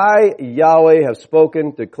 for I, Yahweh, have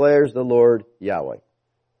spoken, declares the Lord Yahweh.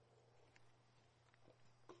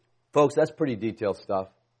 Folks, that's pretty detailed stuff,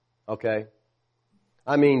 okay?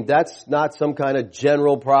 I mean, that's not some kind of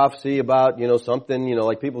general prophecy about, something,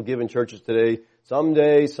 like people give in churches today.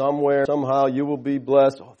 Someday, somewhere, somehow you will be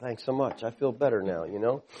blessed. Oh, thanks so much. I feel better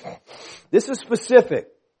now, This is specific.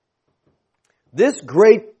 This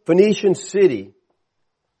great Phoenician city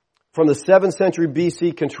from the 7th century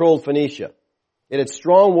BC controlled Phoenicia. It had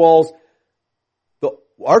strong walls. The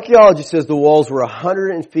archaeology says the walls were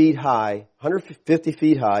 150 feet high,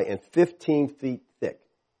 and 15 feet thick.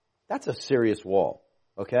 That's a serious wall,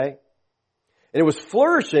 okay? And it was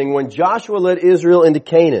flourishing when Joshua led Israel into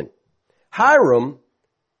Canaan. Hiram,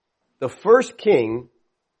 the first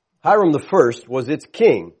was its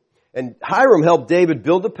king. And Hiram helped David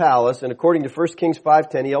build the palace, and according to 1 Kings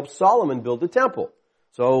 5:10, he helped Solomon build the temple.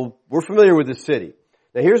 So we're familiar with this city.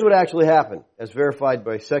 Now here's what actually happened, as verified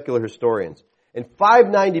by secular historians. In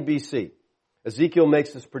 590 BC, Ezekiel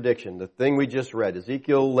makes this prediction, the thing we just read.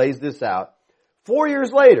 Ezekiel lays this out. 4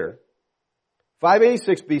 years later,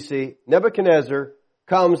 586 BC, Nebuchadnezzar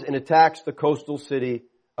comes and attacks the coastal city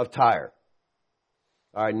of Tyre.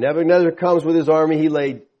 All right, Nebuchadnezzar comes with his army. He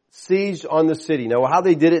laid siege on the city. Now, how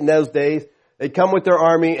they did it in those days, they'd come with their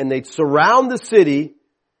army and they'd surround the city.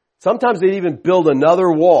 Sometimes they'd even build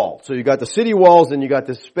another wall. So you got the city walls and you got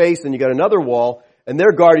this space and you got another wall and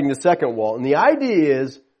they're guarding the second wall. And the idea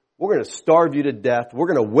is, we're going to starve you to death.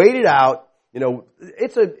 We're going to wait it out.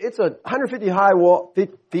 It's a 150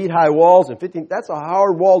 feet high walls and 15, that's a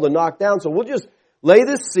hard wall to knock down. So we'll just lay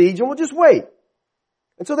this siege and we'll just wait.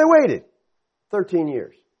 And so they waited 13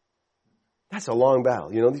 years. That's a long battle.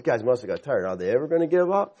 These guys must have got tired. Are they ever going to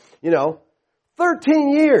give up?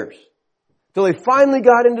 13 years till they finally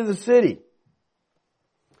got into the city.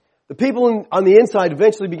 The people on the inside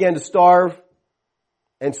eventually began to starve,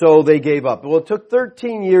 and so they gave up. Well, it took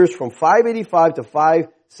 13 years from 585 to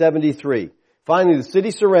 573. Finally, the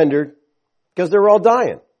city surrendered because they were all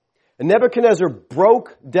dying. And Nebuchadnezzar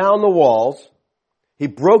broke down the walls. He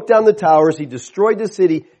broke down the towers. He destroyed the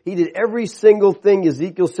city. He did every single thing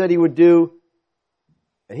Ezekiel said he would do.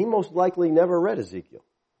 And he most likely never read Ezekiel.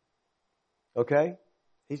 Okay?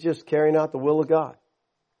 He's just carrying out the will of God.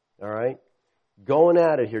 All right? Going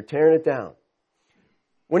at it here, tearing it down.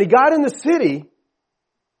 When he got in the city,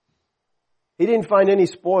 he didn't find any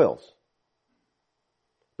spoils.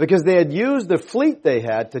 because they had used the fleet they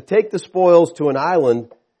had to take the spoils to an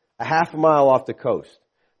island a half a mile off the coast.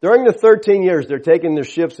 During the 13 years, they're taking their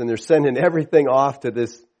ships and they're sending everything off to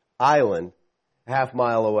this island a half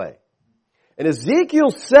mile away. And Ezekiel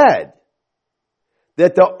said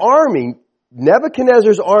that the army,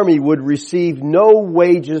 Nebuchadnezzar's army, would receive no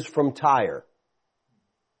wages from Tyre.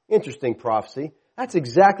 Interesting prophecy. That's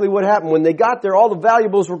exactly what happened. When they got there, all the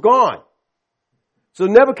valuables were gone. So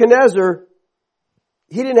Nebuchadnezzar,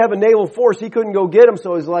 he didn't have a naval force. He couldn't go get them.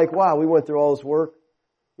 So he's like, wow, we went through all this work.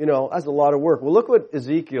 You know, that's a lot of work. Well, look what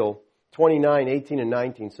Ezekiel 29, 18, and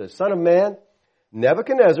 19 says. Son of man,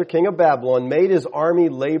 Nebuchadnezzar, king of Babylon, made his army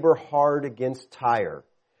labor hard against Tyre.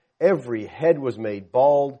 Every head was made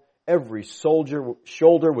bald. Every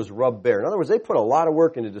shoulder was rubbed bare. In other words, they put a lot of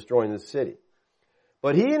work into destroying this city.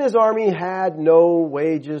 But he and his army had no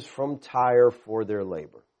wages from Tyre for their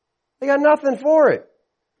labor. They got nothing for it.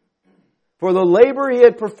 For the labor he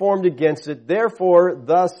had performed against it, therefore,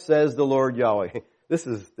 thus says the Lord Yahweh. This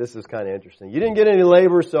is kind of interesting. You didn't get any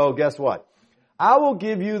labor, so guess what? I will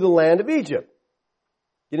give you the land of Egypt.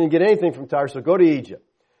 You didn't get anything from Tyre, so go to Egypt.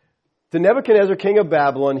 To Nebuchadnezzar, king of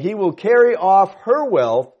Babylon, he will carry off her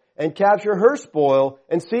wealth and capture her spoil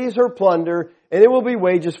and seize her plunder, and it will be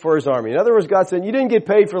wages for his army. In other words, God said, you didn't get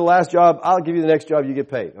paid for the last job, I'll give you the next job, you get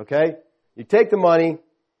paid, okay? You take the money.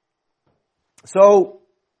 So,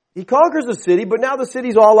 he conquers the city, but now the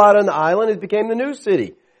city's all out on the island. It became the new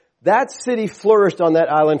city. That city flourished on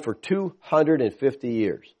that island for 250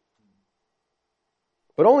 years.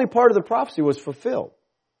 But only part of the prophecy was fulfilled.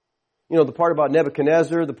 You know, the part about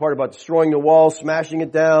Nebuchadnezzar, the part about destroying the wall, smashing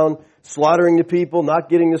it down, slaughtering the people, not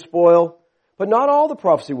getting the spoil. But not all the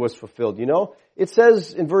prophecy was fulfilled, you know. It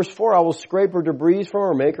says in verse 4, I will scrape her debris from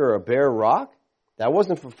her, make her a bare rock. That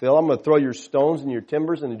wasn't fulfilled. I'm going to throw your stones and your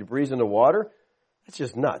timbers and the debris in the water. That's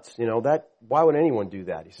just nuts, you know. Why would anyone do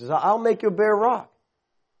that? He says, I'll make you a bare rock.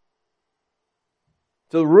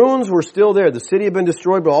 So the ruins were still there. The city had been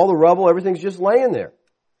destroyed, but all the rubble, everything's just laying there.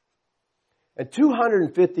 And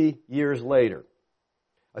 250 years later,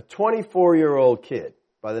 a 24-year-old kid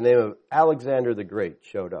by the name of Alexander the Great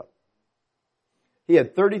showed up. He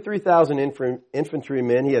had 33,000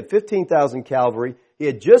 infantrymen. He had 15,000 cavalry. He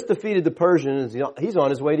had just defeated the Persians. He's on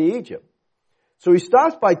his way to Egypt. So he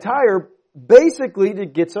stops by Tyre basically to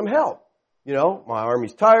get some help. You know, my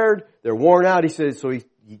army's tired. They're worn out. He says, so he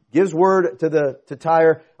gives word to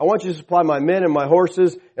Tyre, I want you to supply my men and my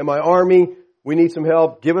horses and my army. We need some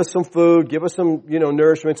help. Give us some food. Give us some,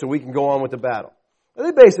 nourishment so we can go on with the battle. And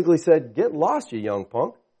they basically said, get lost, you young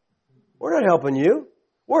punk. We're not helping you.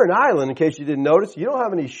 We're an island, in case you didn't notice. You don't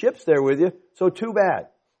have any ships there with you, so too bad.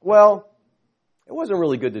 Well, it wasn't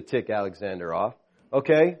really good to tick Alexander off,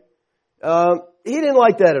 okay? He didn't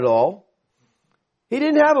like that at all. He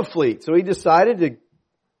didn't have a fleet, so he decided to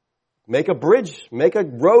make a bridge, make a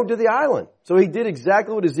road to the island. So he did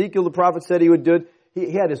exactly what Ezekiel the prophet said he would do.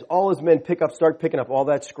 He had all his men start picking up all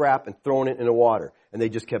that scrap and throwing it in the water. And they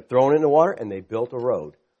just kept throwing it in the water, and they built a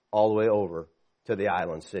road all the way over to the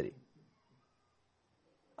island city.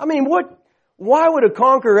 I mean, why would a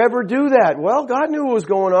conqueror ever do that? Well, God knew what was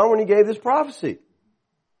going on when he gave this prophecy.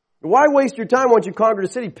 Why waste your time once you conquer the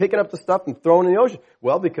city picking up the stuff and throwing it in the ocean?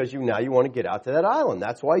 Well, because now you want to get out to that island.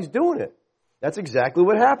 That's why he's doing it. That's exactly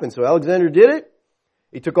what happened. So Alexander did it.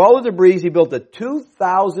 He took all the debris. He built a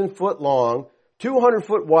 2,000-foot long,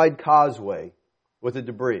 200-foot wide causeway with the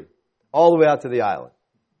debris all the way out to the island.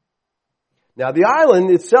 Now, the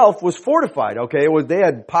island itself was fortified, okay? They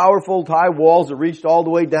had powerful high walls that reached all the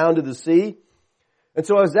way down to the sea. And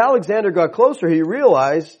so as Alexander got closer, he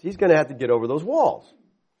realized he's going to have to get over those walls.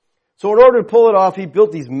 So in order to pull it off, he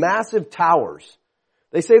built these massive towers.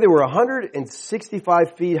 They say they were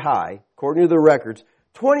 165 feet high, according to the records,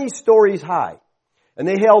 20 stories high. And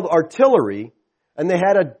they held artillery, and they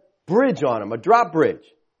had a bridge on them, a drop bridge.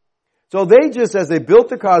 So they just, as they built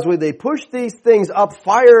the causeway, they pushed these things up,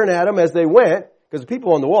 firing at them as they went, because the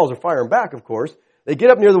people on the walls are firing back, of course. They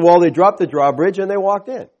get up near the wall, they drop the drawbridge, and they walked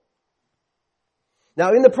in. Now,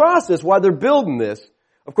 in the process, while they're building this,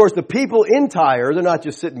 of course, the people in Tyre, they're not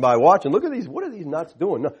just sitting by watching. Look at these, what are these nuts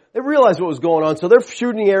doing? No, they realized what was going on, so they're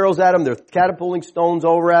shooting arrows at them, they're catapulting stones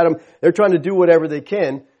over at them, they're trying to do whatever they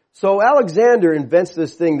can. So Alexander invents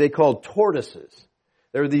this thing they called tortoises.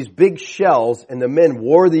 There are these big shells, and the men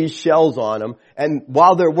wore these shells on them, and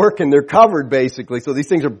while they're working, they're covered basically, so these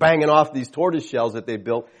things are banging off these tortoise shells that they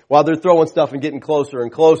built while they're throwing stuff and getting closer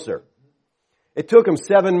and closer. It took them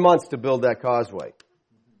 7 months to build that causeway.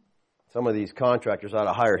 Some of these contractors ought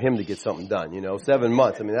to hire him to get something done, 7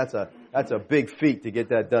 months. I mean, that's a big feat to get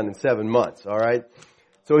that done in 7 months, all right?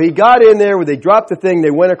 So he got in there, they dropped the thing,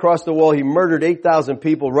 they went across the wall, he murdered 8,000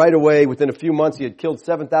 people right away. Within a few months he had killed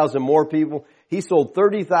 7,000 more people. He sold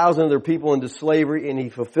 30,000 of their people into slavery, and he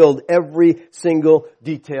fulfilled every single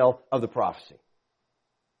detail of the prophecy.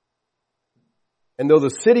 And though the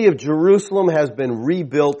city of Jerusalem has been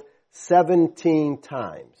rebuilt 17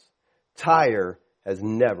 times, Tyre has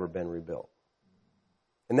never been rebuilt.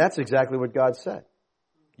 And that's exactly what God said.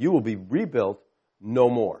 You will be rebuilt no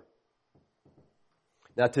more.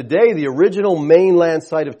 Now today, the original mainland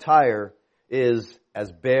site of Tyre is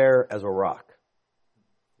as bare as a rock.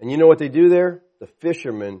 And you know what they do there? The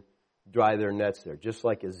fishermen dry their nets there, just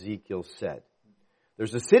like Ezekiel said.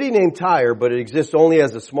 There's a city named Tyre, but it exists only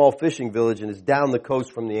as a small fishing village and is down the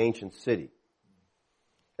coast from the ancient city.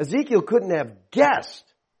 Ezekiel couldn't have guessed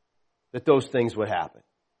that those things would happen.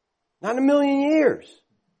 Not in a million years.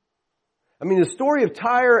 I mean, the story of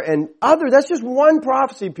Tyre and that's just one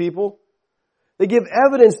prophecy, people. They give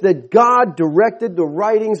evidence that God directed the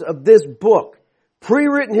writings of this book.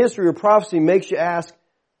 Pre-written history or prophecy makes you ask,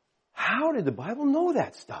 how did the Bible know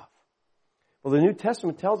that stuff? Well, the New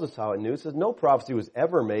Testament tells us how it knew. It says no prophecy was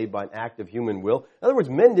ever made by an act of human will. In other words,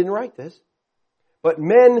 men didn't write this. But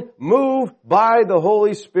men, moved by the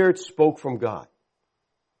Holy Spirit, spoke from God.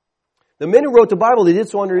 The men who wrote the Bible, they did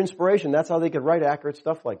so under inspiration. That's how they could write accurate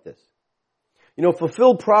stuff like this. You know,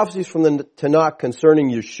 fulfilled prophecies from the Tanakh concerning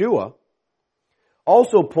Yeshua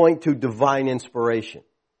also point to divine inspiration.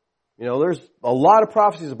 You know, there's a lot of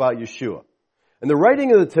prophecies about Yeshua. And the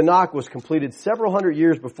writing of the Tanakh was completed several hundred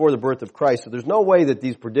years before the birth of Christ, so there's no way that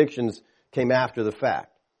these predictions came after the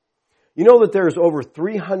fact. You know that there's over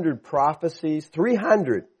 300 prophecies,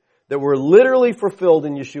 300, that were literally fulfilled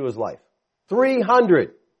in Yeshua's life.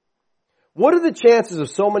 300. What are the chances of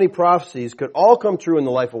so many prophecies could all come true in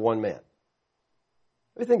the life of one man?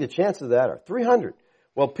 What do you think the chances of that are? 300.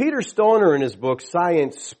 Well, Peter Stoner in his book,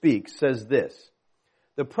 Science Speaks, says this.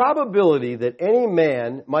 The probability that any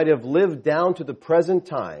man might have lived down to the present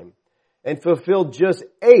time and fulfilled just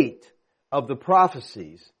 8 of the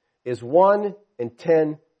prophecies is 1 in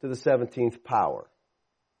 10 to the 17th power.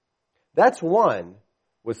 That's 1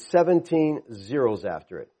 with 17 zeros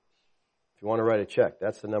after it. If you want to write a check,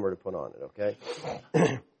 that's the number to put on it,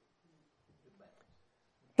 okay?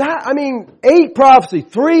 8 prophecies,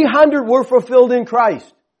 300 were fulfilled in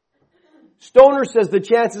Christ. Stoner says the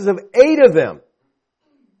chances of 8 of them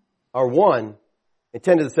are 1 in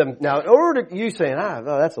 10 to the 7th. Now, in order to, you saying,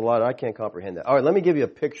 no, that's a lot, I can't comprehend that. All right, let me give you a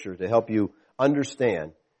picture to help you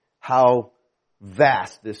understand how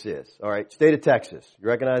vast this is. All right, state of Texas. You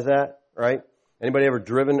recognize that, right? Anybody ever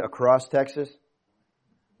driven across Texas?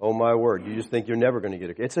 Oh my word, you just think you're never going to get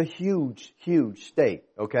it. It's a huge, huge state,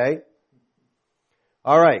 okay?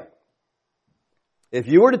 All right. If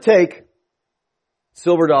you were to take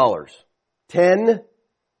silver dollars, 10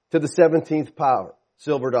 to the 17th power,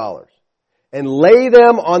 silver dollars, and lay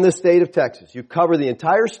them on the state of Texas, you cover the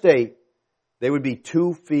entire state, they would be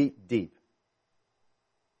 2 feet deep.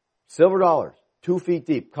 Silver dollars, 2 feet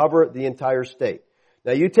deep, cover the entire state.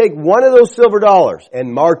 Now you take one of those silver dollars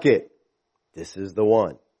and mark it. This is the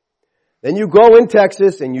one. Then you go in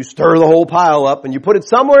Texas and you stir the whole pile up and you put it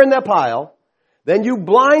somewhere in that pile. Then you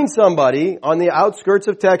blind somebody on the outskirts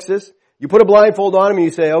of Texas. You put a blindfold on him and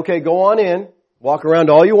you say, okay, go on in, walk around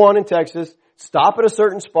all you want in Texas, stop at a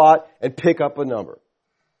certain spot and pick up a number.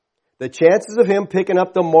 The chances of him picking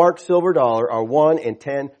up the marked silver dollar are 1 in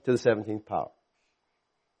 10 to the 17th power.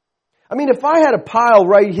 I mean, if I had a pile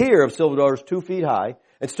right here of silver dollars 2 feet high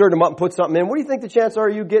and stirred them up and put something in, what do you think the chances are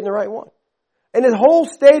of you getting the right one? And the whole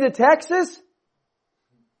state of Texas?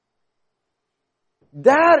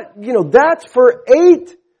 That's for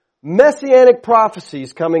 8 messianic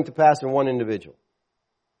prophecies coming to pass in one individual.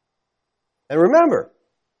 And remember,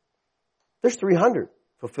 there's 300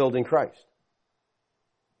 fulfilled in Christ.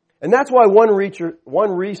 And that's why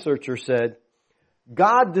one researcher said,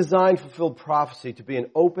 God designed fulfilled prophecy to be an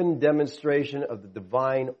open demonstration of the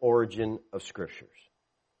divine origin of Scriptures.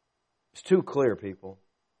 It's too clear, people.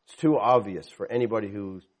 It's too obvious for anybody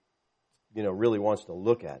who, really wants to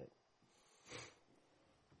look at it.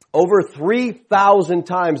 Over 3,000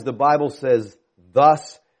 times the Bible says,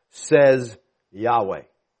 thus says Yahweh.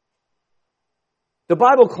 The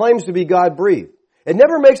Bible claims to be God-breathed. It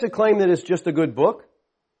never makes a claim that it's just a good book.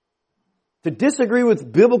 To disagree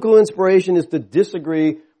with biblical inspiration is to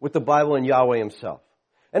disagree with the Bible and Yahweh himself.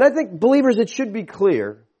 And I think, believers, it should be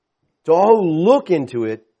clear to all who look into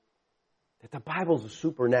it that the Bible is a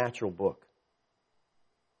supernatural book.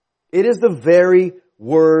 It is the very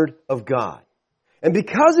Word of God. And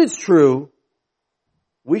because it's true,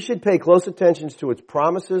 we should pay close attention to its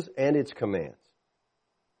promises and its commands.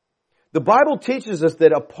 The Bible teaches us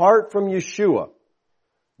that apart from Yeshua,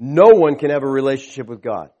 no one can have a relationship with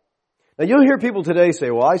God. Now you'll hear people today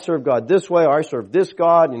say, well, I serve God this way, or I serve this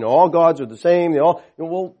God, all gods are the same,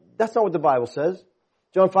 well, that's not what the Bible says.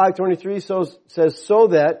 John 5:23 says, so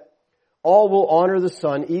that all will honor the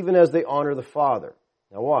Son, even as they honor the Father.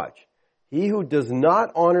 Now watch. He who does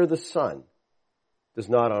not honor the Son does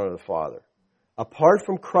not honor the Father. Apart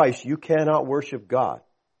from Christ, you cannot worship God.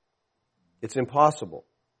 It's impossible.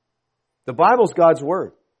 The Bible's God's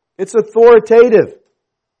Word. It's authoritative.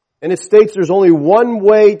 And it states there's only one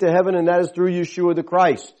way to heaven, and that is through Yeshua the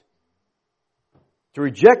Christ. To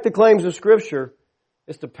reject the claims of Scripture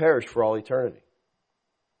is to perish for all eternity.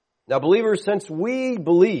 Now, believers, since we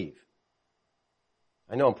believe,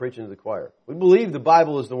 I know I'm preaching to the choir, we believe the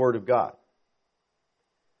Bible is the Word of God.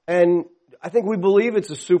 And I think we believe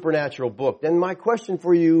it's a supernatural book. And my question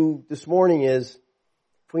for you this morning is,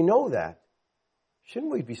 if we know that,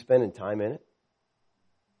 shouldn't we be spending time in it?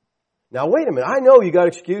 Now, wait a minute. I know you got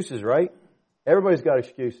excuses, right? Everybody's got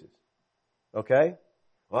excuses. Okay?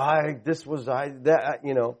 Well, Are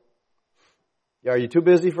you too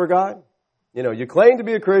busy for God? You claim to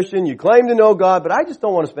be a Christian, you claim to know God, but I just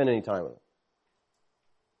don't want to spend any time with Him.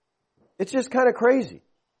 It's just kind of crazy.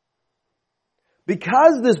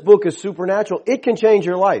 Because this book is supernatural, it can change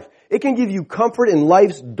your life. It can give you comfort in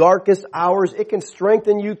life's darkest hours. It can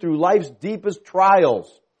strengthen you through life's deepest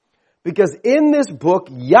trials. Because in this book,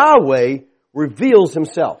 Yahweh reveals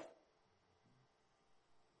Himself.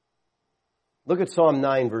 Look at Psalm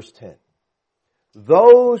 9, verse 10.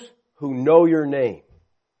 Those who know your name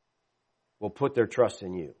will put their trust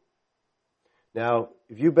in you. Now,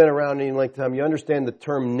 if you've been around any length of time, you understand the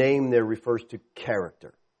term name there refers to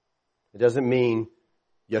character. It doesn't mean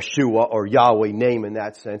Yeshua or Yahweh name in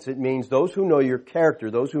that sense. It means those who know your character,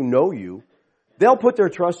 those who know you, they'll put their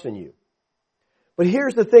trust in you. But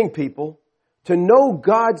here's the thing, people. To know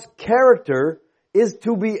God's character is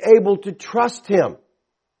to be able to trust Him.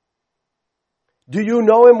 Do you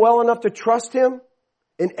know Him well enough to trust Him?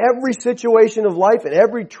 In every situation of life, in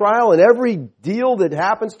every trial, in every deal that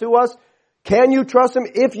happens to us, can you trust Him?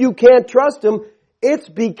 If you can't trust Him, it's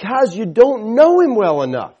because you don't know Him well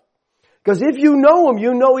enough. Because if you know Him,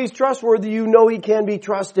 you know He's trustworthy, you know He can be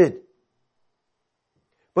trusted.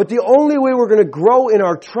 But the only way we're going to grow in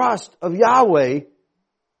our trust of Yahweh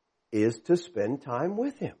is to spend time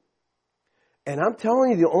with Him. And I'm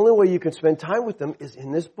telling you, the only way you can spend time with Him is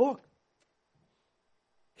in this book.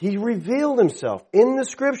 He revealed Himself in the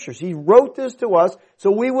Scriptures. He wrote this to us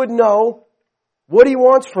so we would know what He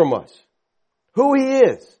wants from us, who He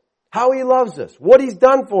is, how He loves us, what He's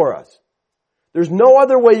done for us. There's no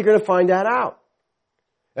other way you're going to find that out.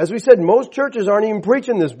 As we said, most churches aren't even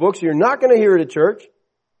preaching this book, so you're not going to hear it at church.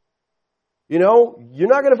 You're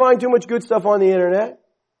not going to find too much good stuff on the internet.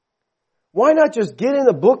 Why not just get in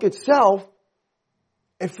the book itself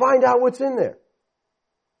and find out what's in there?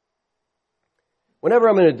 Whenever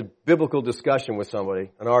I'm in a biblical discussion with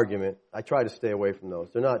somebody, an argument, I try to stay away from those.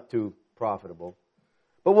 They're not too profitable.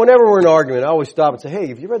 But whenever we're in an argument, I always stop and say, hey,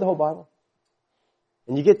 have you read the whole Bible?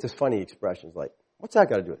 And you get this funny expressions like, what's that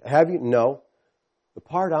got to do with it? Have you? No. The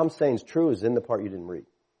part I'm saying is true is in the part you didn't read.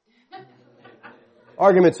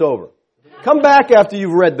 Argument's over. Come back after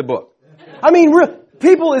you've read the book.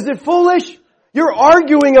 People, is it foolish? You're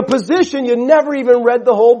arguing a position you never even read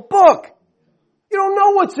the whole book. You don't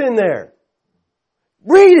know what's in there.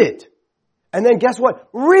 Read it. And then guess what?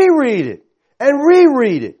 Reread it. And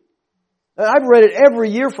reread it. And I've read it every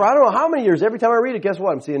year for I don't know how many years. Every time I read it, guess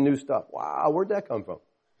what? I'm seeing new stuff. Wow, where'd that come from?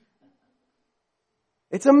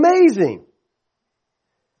 It's amazing.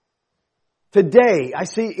 Today, I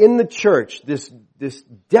see in the church this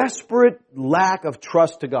desperate lack of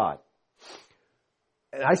trust to God.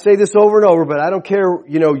 And I say this over and over, but I don't care,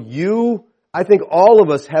 I think all of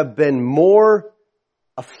us have been more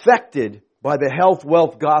affected by the health,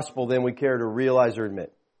 wealth gospel than we care to realize or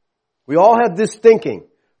admit. We all have this thinking.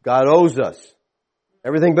 God owes us.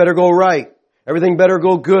 Everything better go right. Everything better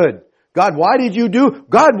go good. God, why did you do?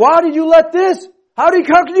 God, why did you let this? How could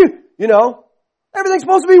you? Everything's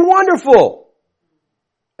supposed to be wonderful.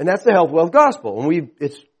 And that's the health, wealth gospel. And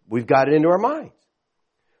we've got it into our minds.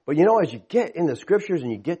 But as you get in the Scriptures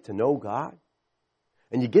and you get to know God,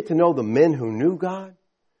 and you get to know the men who knew God,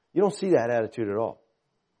 you don't see that attitude at all.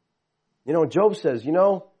 Job says,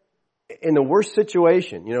 in the worst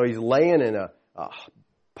situation, he's laying in a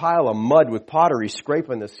pile of mud with pottery,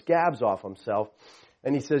 scraping the scabs off himself.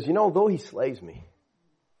 And he says, though he slays me,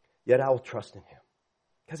 yet I will trust in Him.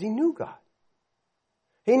 Because he knew God.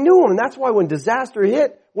 He knew Him. And that's why when disaster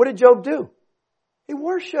hit, what did Job do? He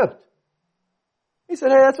worshiped. He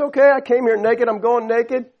said, hey, that's okay. I came here naked. I'm going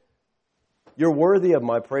naked. You're worthy of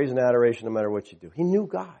my praise and adoration no matter what you do. He knew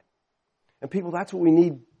God. And people, that's what we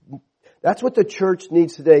need. That's what the church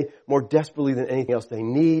needs today more desperately than anything else. They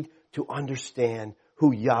need to understand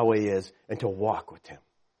who Yahweh is and to walk with Him.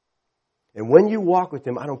 And when you walk with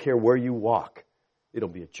Him, I don't care where you walk, it'll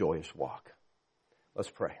be a joyous walk. Let's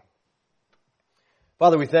pray.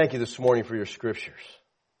 Father, we thank you this morning for your scriptures.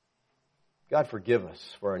 God, forgive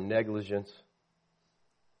us for our negligence.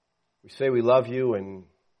 We say we love you and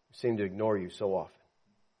we seem to ignore you so often.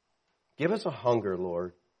 Give us a hunger,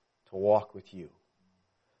 Lord, to walk with you,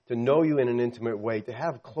 to know you in an intimate way, to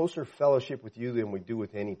have closer fellowship with you than we do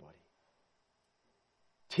with anybody.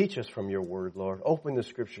 Teach us from your word, Lord. Open the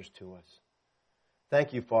scriptures to us.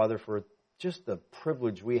 Thank you, Father, for just the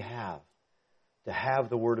privilege we have to have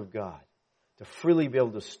the word of God, to freely be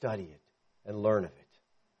able to study it and learn of it.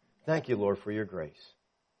 Thank you, Lord, for your grace.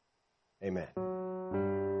 Amen.